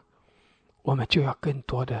话，我们就要更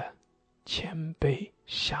多的谦卑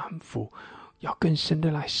降服，要更深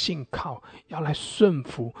的来信靠，要来顺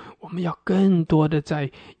服。我们要更多的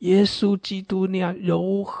在耶稣基督那样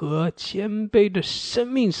柔和谦卑的生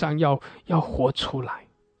命上要活出来。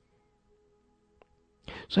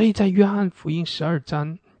所以在约翰福音12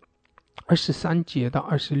章23节到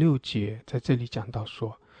26节，在这里讲到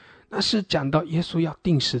说，那是讲到耶稣要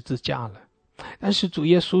钉十字架了，但是主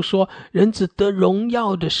耶稣说，人子得荣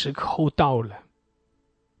耀的时候到了。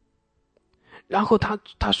然后他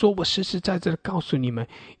说，我实实在在的告诉你们，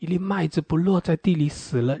一粒麦子不落在地里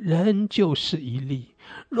死了，仍旧是一粒；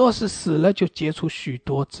若是死了，就结出许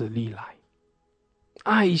多子粒来。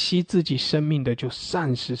爱惜自己生命的，就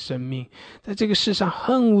丧失生命；在这个世上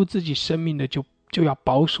恨恶自己生命的，就要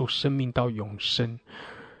保守生命到永生。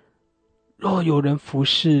若有人服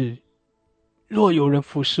侍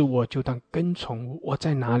我，就当跟从我，我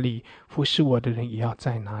在哪里，服侍我的人也要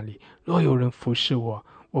在哪里。若有人服侍我，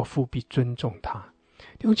我父必尊重他。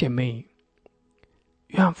弟兄姐妹，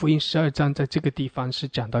约翰福音12章在这个地方是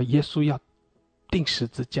讲到耶稣要钉十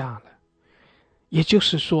字架了，也就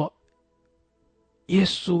是说耶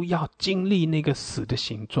稣要经历那个死的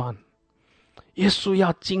形状，耶稣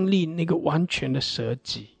要经历那个完全的舍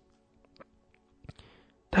己。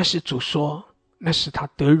但是主说，那是他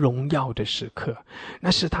得荣耀的时刻，那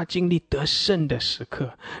是他经历得胜的时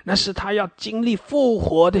刻，那是他要经历复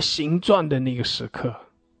活的形状的那个时刻。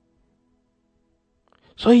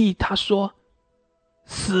所以他说，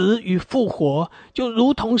死与复活就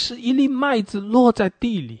如同是一粒麦子落在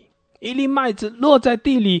地里，一粒麦子落在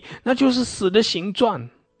地里，那就是死的形状，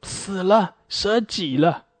死了，舍己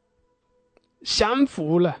了，降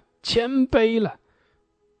服了，谦卑了。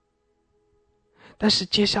但是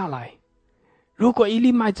接下来，如果一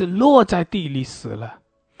粒麦子落在地里死了，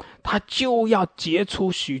他就要结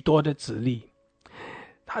出许多的子粒，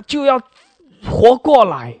他就要活过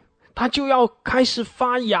来，他就要开始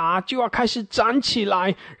发芽，就要开始长起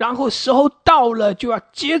来，然后时候到了就要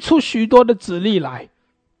结出许多的子粒来。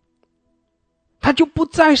他就不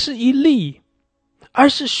再是一粒，而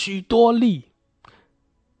是许多粒。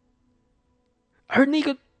而那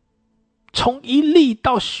个从一粒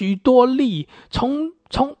到许多粒，从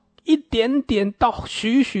一点点到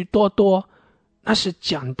许许多多，那是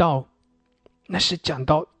讲到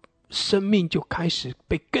生命就开始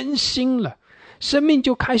被更新了，生命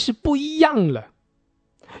就开始不一样了，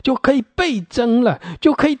就可以倍增了，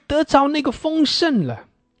就可以得着那个丰盛了。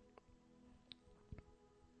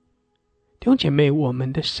弟兄姐妹，我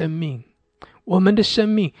们的生命，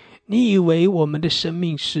你以为我们的生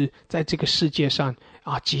命是在这个世界上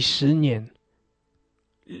几十年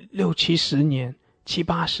，60、70年、70、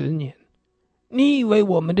80年？你以为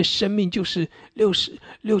我们的生命就是60、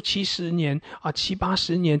70年70、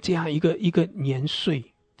80年这样一个年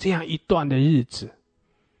岁，这样一段的日子？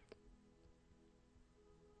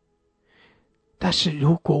但是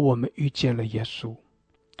如果我们遇见了耶稣，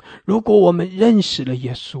如果我们认识了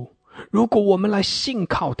耶稣，如果我们来信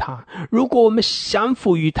靠他，如果我们降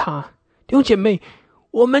服于他，弟兄姐妹，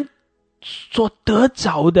我们所得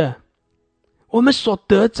着的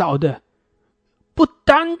不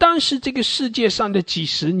单单是这个世界上的几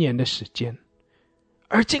十年的时间，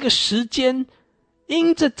而这个时间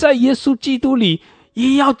因着在耶稣基督里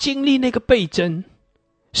也要经历那个倍增，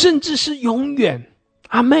甚至是永远，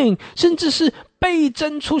阿们，甚至是倍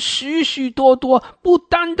增出许许多多，不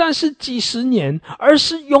单单是几十年，而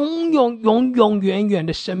是永远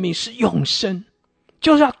的生命，是永生，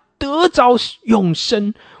就是要得着永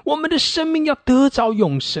生，我们的生命要得着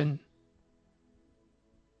永生。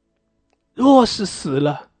若是死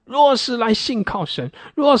了，若是来信靠神，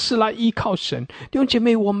若是来依靠神，弟兄姐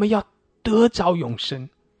妹，我们要得着永生。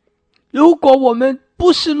如果我们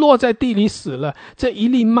不是落在地里死了，这一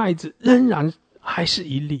粒麦子仍然还是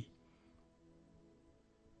一粒。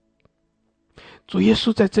主耶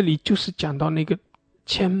稣在这里就是讲到那个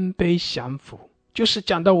谦卑降服，就是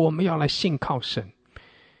讲到我们要来信靠神，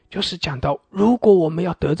就是讲到如果我们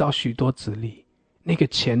要得着许多子粒，那个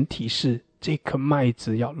前提是这颗麦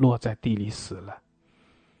子要落在地里死了。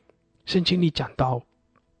圣经里讲到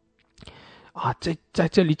在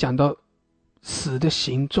这里讲到死的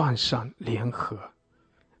形状上联合，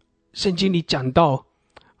圣经里讲到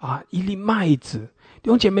一粒麦子，弟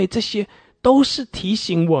兄姐妹，这些都是提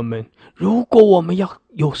醒我们，如果我们要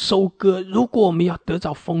有收割，如果我们要得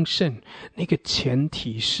着丰盛，那个前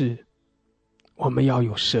提是我们要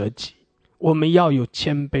有舍己，我们要有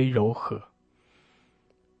谦卑柔和。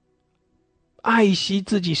爱惜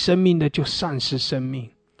自己生命的就丧失生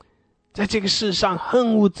命，在这个世上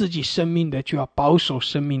恨恶自己生命的就要保守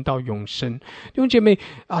生命到永生。弟兄姐妹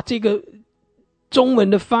这个中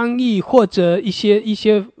文的翻译或者一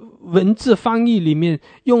些文字翻译里面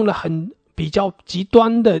用了比较极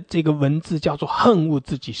端的这个文字，叫做恨恶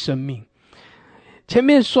自己生命。前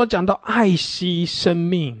面所讲到爱惜生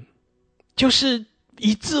命，就是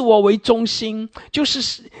以自我为中心，就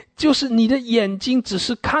是你的眼睛只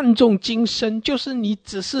是看重今生，就是你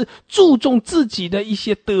只是注重自己的一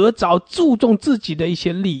些得着，注重自己的一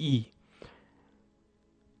些利益，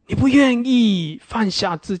你不愿意放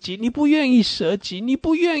下自己，你不愿意舍己，你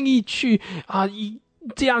不愿意去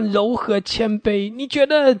这样柔和谦卑，你觉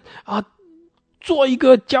得做一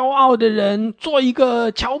个骄傲的人，做一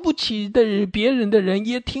个瞧不起的别人的人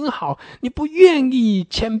也挺好，你不愿意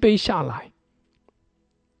谦卑下来。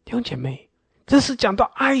弟兄姐妹，这是讲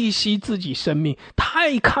到爱惜自己生命，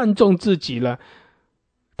太看重自己了，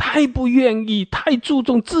太不愿意，太注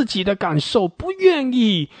重自己的感受，不愿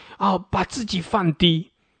意把自己放低，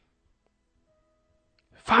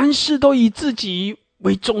凡事都以自己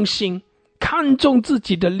为中心，看重自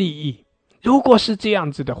己的利益。如果是这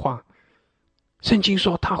样子的话，圣经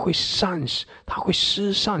说他会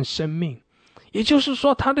失丧生命，也就是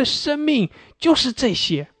说他的生命就是这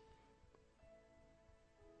些，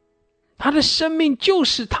他的生命就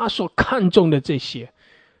是他所看重的这些，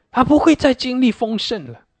他不会再经历丰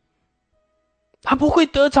盛了，他不会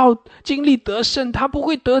经历得胜，他不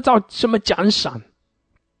会得到什么奖赏。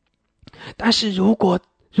但是如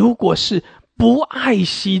果是不爱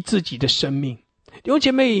惜自己的生命，弟兄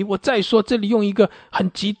姐妹，我再说，这里用一个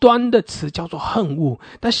很极端的词叫做恨恶，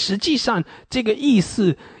但实际上这个意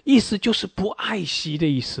思就是不爱惜的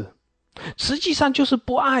意思，实际上就是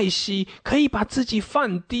不爱惜，可以把自己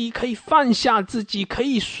放低，可以放下自己，可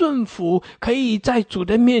以顺服，可以在主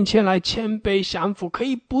的面前来谦卑降服，可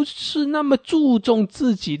以不是那么注重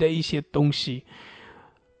自己的一些东西，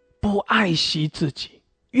不爱惜自己，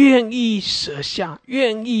愿意舍下，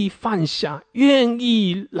愿意放下，愿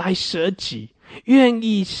意来舍己，愿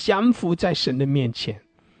意降服在神的面前，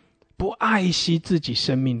不爱惜自己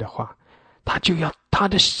生命的话，他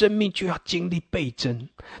的生命就要经历倍增，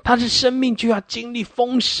他的生命就要经历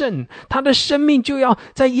丰盛，他的生命就要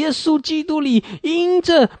在耶稣基督里，因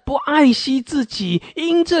着不爱惜自己，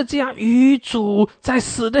因着这样与主在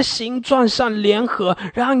死的形状上联合，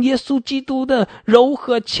让耶稣基督的柔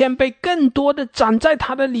和谦卑更多的长在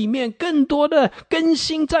他的里面，更多的更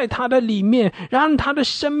新在他的里面，让他的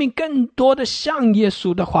生命更多的像耶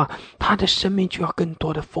稣的话，他的生命就要更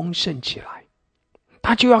多的丰盛起来，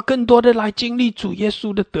他就要更多的来经历主耶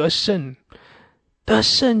稣的得胜。得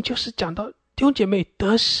胜就是讲到，弟兄姐妹，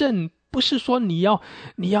得胜不是说你要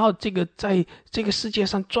这个在这个世界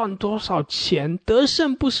上赚多少钱，得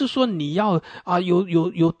胜不是说你要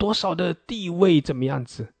有多少的地位怎么样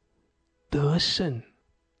子。得胜，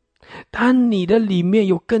当你的里面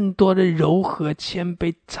有更多的柔和谦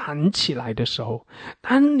卑长起来的时候，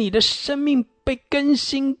当你的生命被更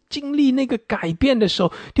新，经历那个改变的时候，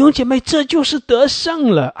弟兄姐妹，这就是得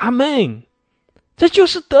胜了。阿们，这就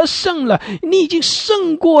是得胜了。你已经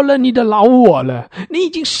胜过了你的老我了，你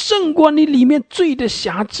已经胜过你里面罪的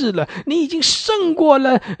辖制了，你已经胜过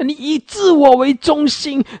了你以自我为中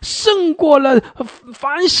心，胜过了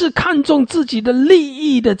凡是看重自己的利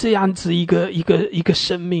益的这样子一个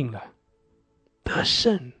生命了。得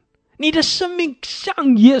胜，你的生命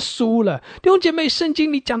像耶稣了。弟兄姐妹，圣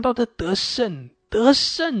经里讲到的得胜的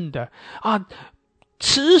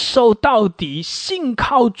持守到底，信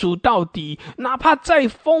靠主到底，哪怕在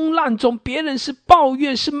风浪中别人是抱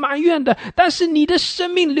怨是埋怨的，但是你的生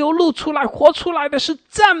命流露出来活出来的是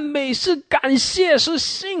赞美，是感谢，是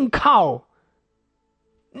信靠。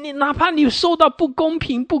你哪怕你受到不公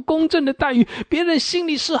平不公正的待遇，别人心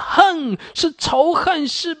里是恨是仇恨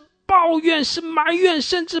是抱怨是埋怨，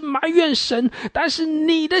甚至埋怨神，但是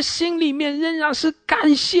你的心里面仍然是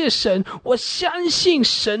感谢神。我相信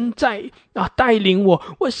神在带领我，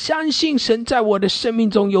我相信神在我的生命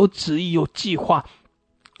中有旨意有计划，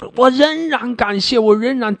我仍然感谢，我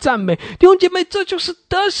仍然赞美。弟兄姐妹，这就是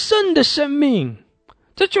得胜的生命，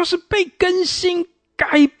这就是被更新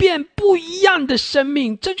改变不一样的生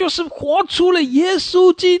命，这就是活出了耶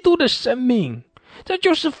稣基督的生命，这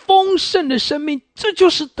就是丰盛的生命，这就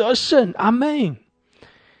是得胜。阿们。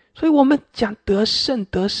所以我们讲得胜，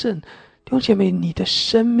弟兄姐妹，你的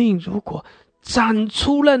生命如果长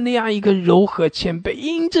出了那样一个柔和谦卑，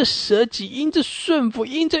因着舍己，因着顺服，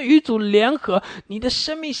因着与主联合，你的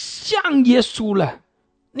生命像耶稣了，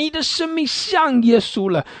你的生命像耶稣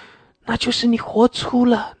了，那就是你活出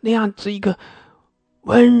了那样子一个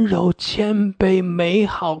温柔谦卑美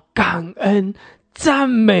好感恩赞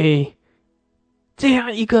美，这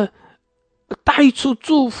样一个带出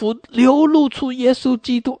祝福流露出耶稣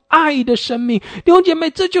基督爱的生命。弟兄姐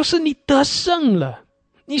妹，这就是你得胜了，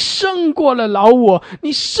你胜过了老我，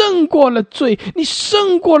你胜过了罪，你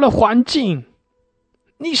胜过了环境，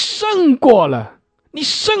你胜过了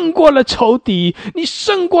仇敌，你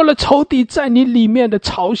胜过了仇敌在你里面的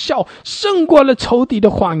嘲笑，胜过了仇敌的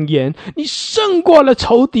谎言，你胜过了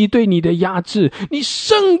仇敌对你的压制，你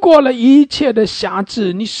胜过了一切的辖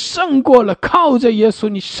制，你胜过了靠着耶稣，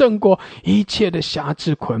你胜过一切的辖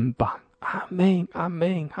制捆绑。阿们，阿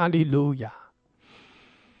们，哈利路亚，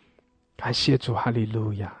感谢主，哈利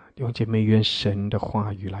路亚。弟兄姐妹，愿神的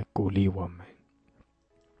话语来鼓励我们，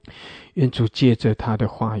愿主借着他的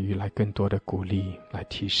话语来更多的鼓励，来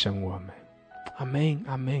提升我们。阿们，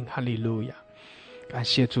阿们，哈利路亚。感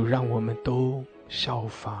谢主，让我们都效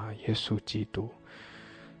法耶稣基督。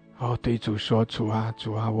对主说，主啊，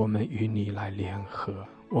我们与你来联合，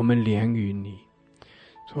我们连于你。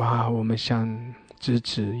主啊，我们像枝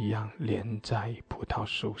子一样连在葡萄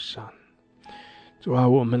树上。主啊，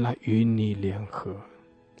我们来与你联合。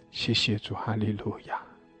谢谢主，哈利路亚。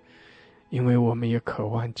因为我们也渴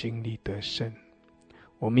望经历得胜，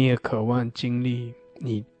我们也渴望经历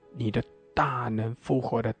你的大能，复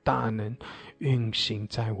活的大能运行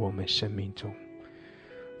在我们生命中。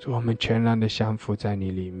主，我们全然的降服在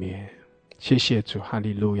你里面。谢谢主，哈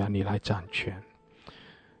利路亚，你来掌权。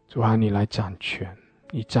主啊，你来掌权，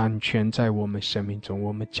你掌权在我们生命中，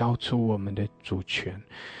我们交出我们的主权，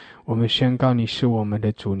我们宣告你是我们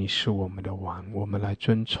的主，你是我们的王，我们来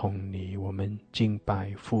遵从你，我们敬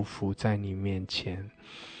拜匍匐在你面前。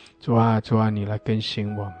主啊，你来更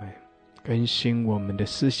新我们，更新我们的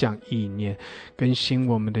思想意念，更新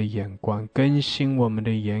我们的眼光，更新我们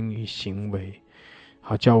的言语行为，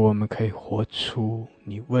好叫我们可以活出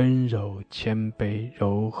你温柔谦卑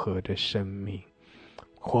柔和的生命。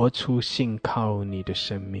活出信靠你的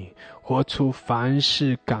生命，活出凡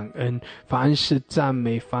事感恩，凡事赞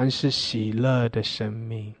美，凡事喜乐的生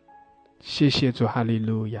命。谢谢主，哈利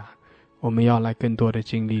路亚！我们要来更多的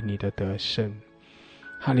经历你的得胜。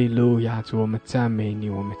哈利路亚！主，我们赞美你，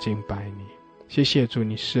我们敬拜你。谢谢主，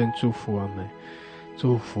你施恩祝福我们，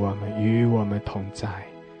祝福我们，与我们同在。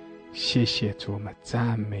谢谢主，我们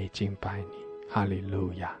赞美敬拜你。哈利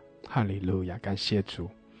路亚，哈利路亚！感谢主，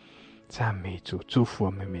赞美主，祝福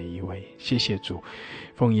我们每一位。谢谢主，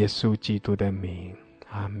奉耶稣基督的名，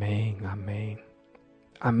阿们，阿们，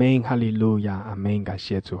阿们，哈利路亚，阿们，感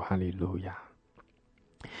谢主，哈利路亚。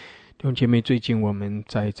弟兄姐妹，最近我们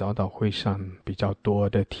在早祷会上比较多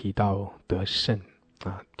的提到得胜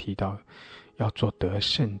提到要做得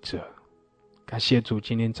胜者。感谢主，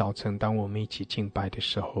今天早晨当我们一起敬拜的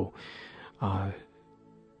时候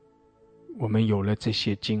我们有了这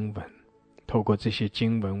些经文，透过这些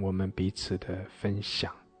经文，我们彼此的分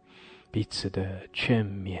享，彼此的劝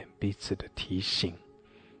勉，彼此的提醒。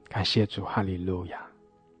感谢主，哈利路亚！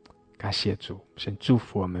感谢主，神祝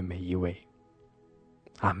福我们每一位。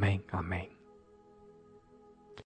阿们，阿们。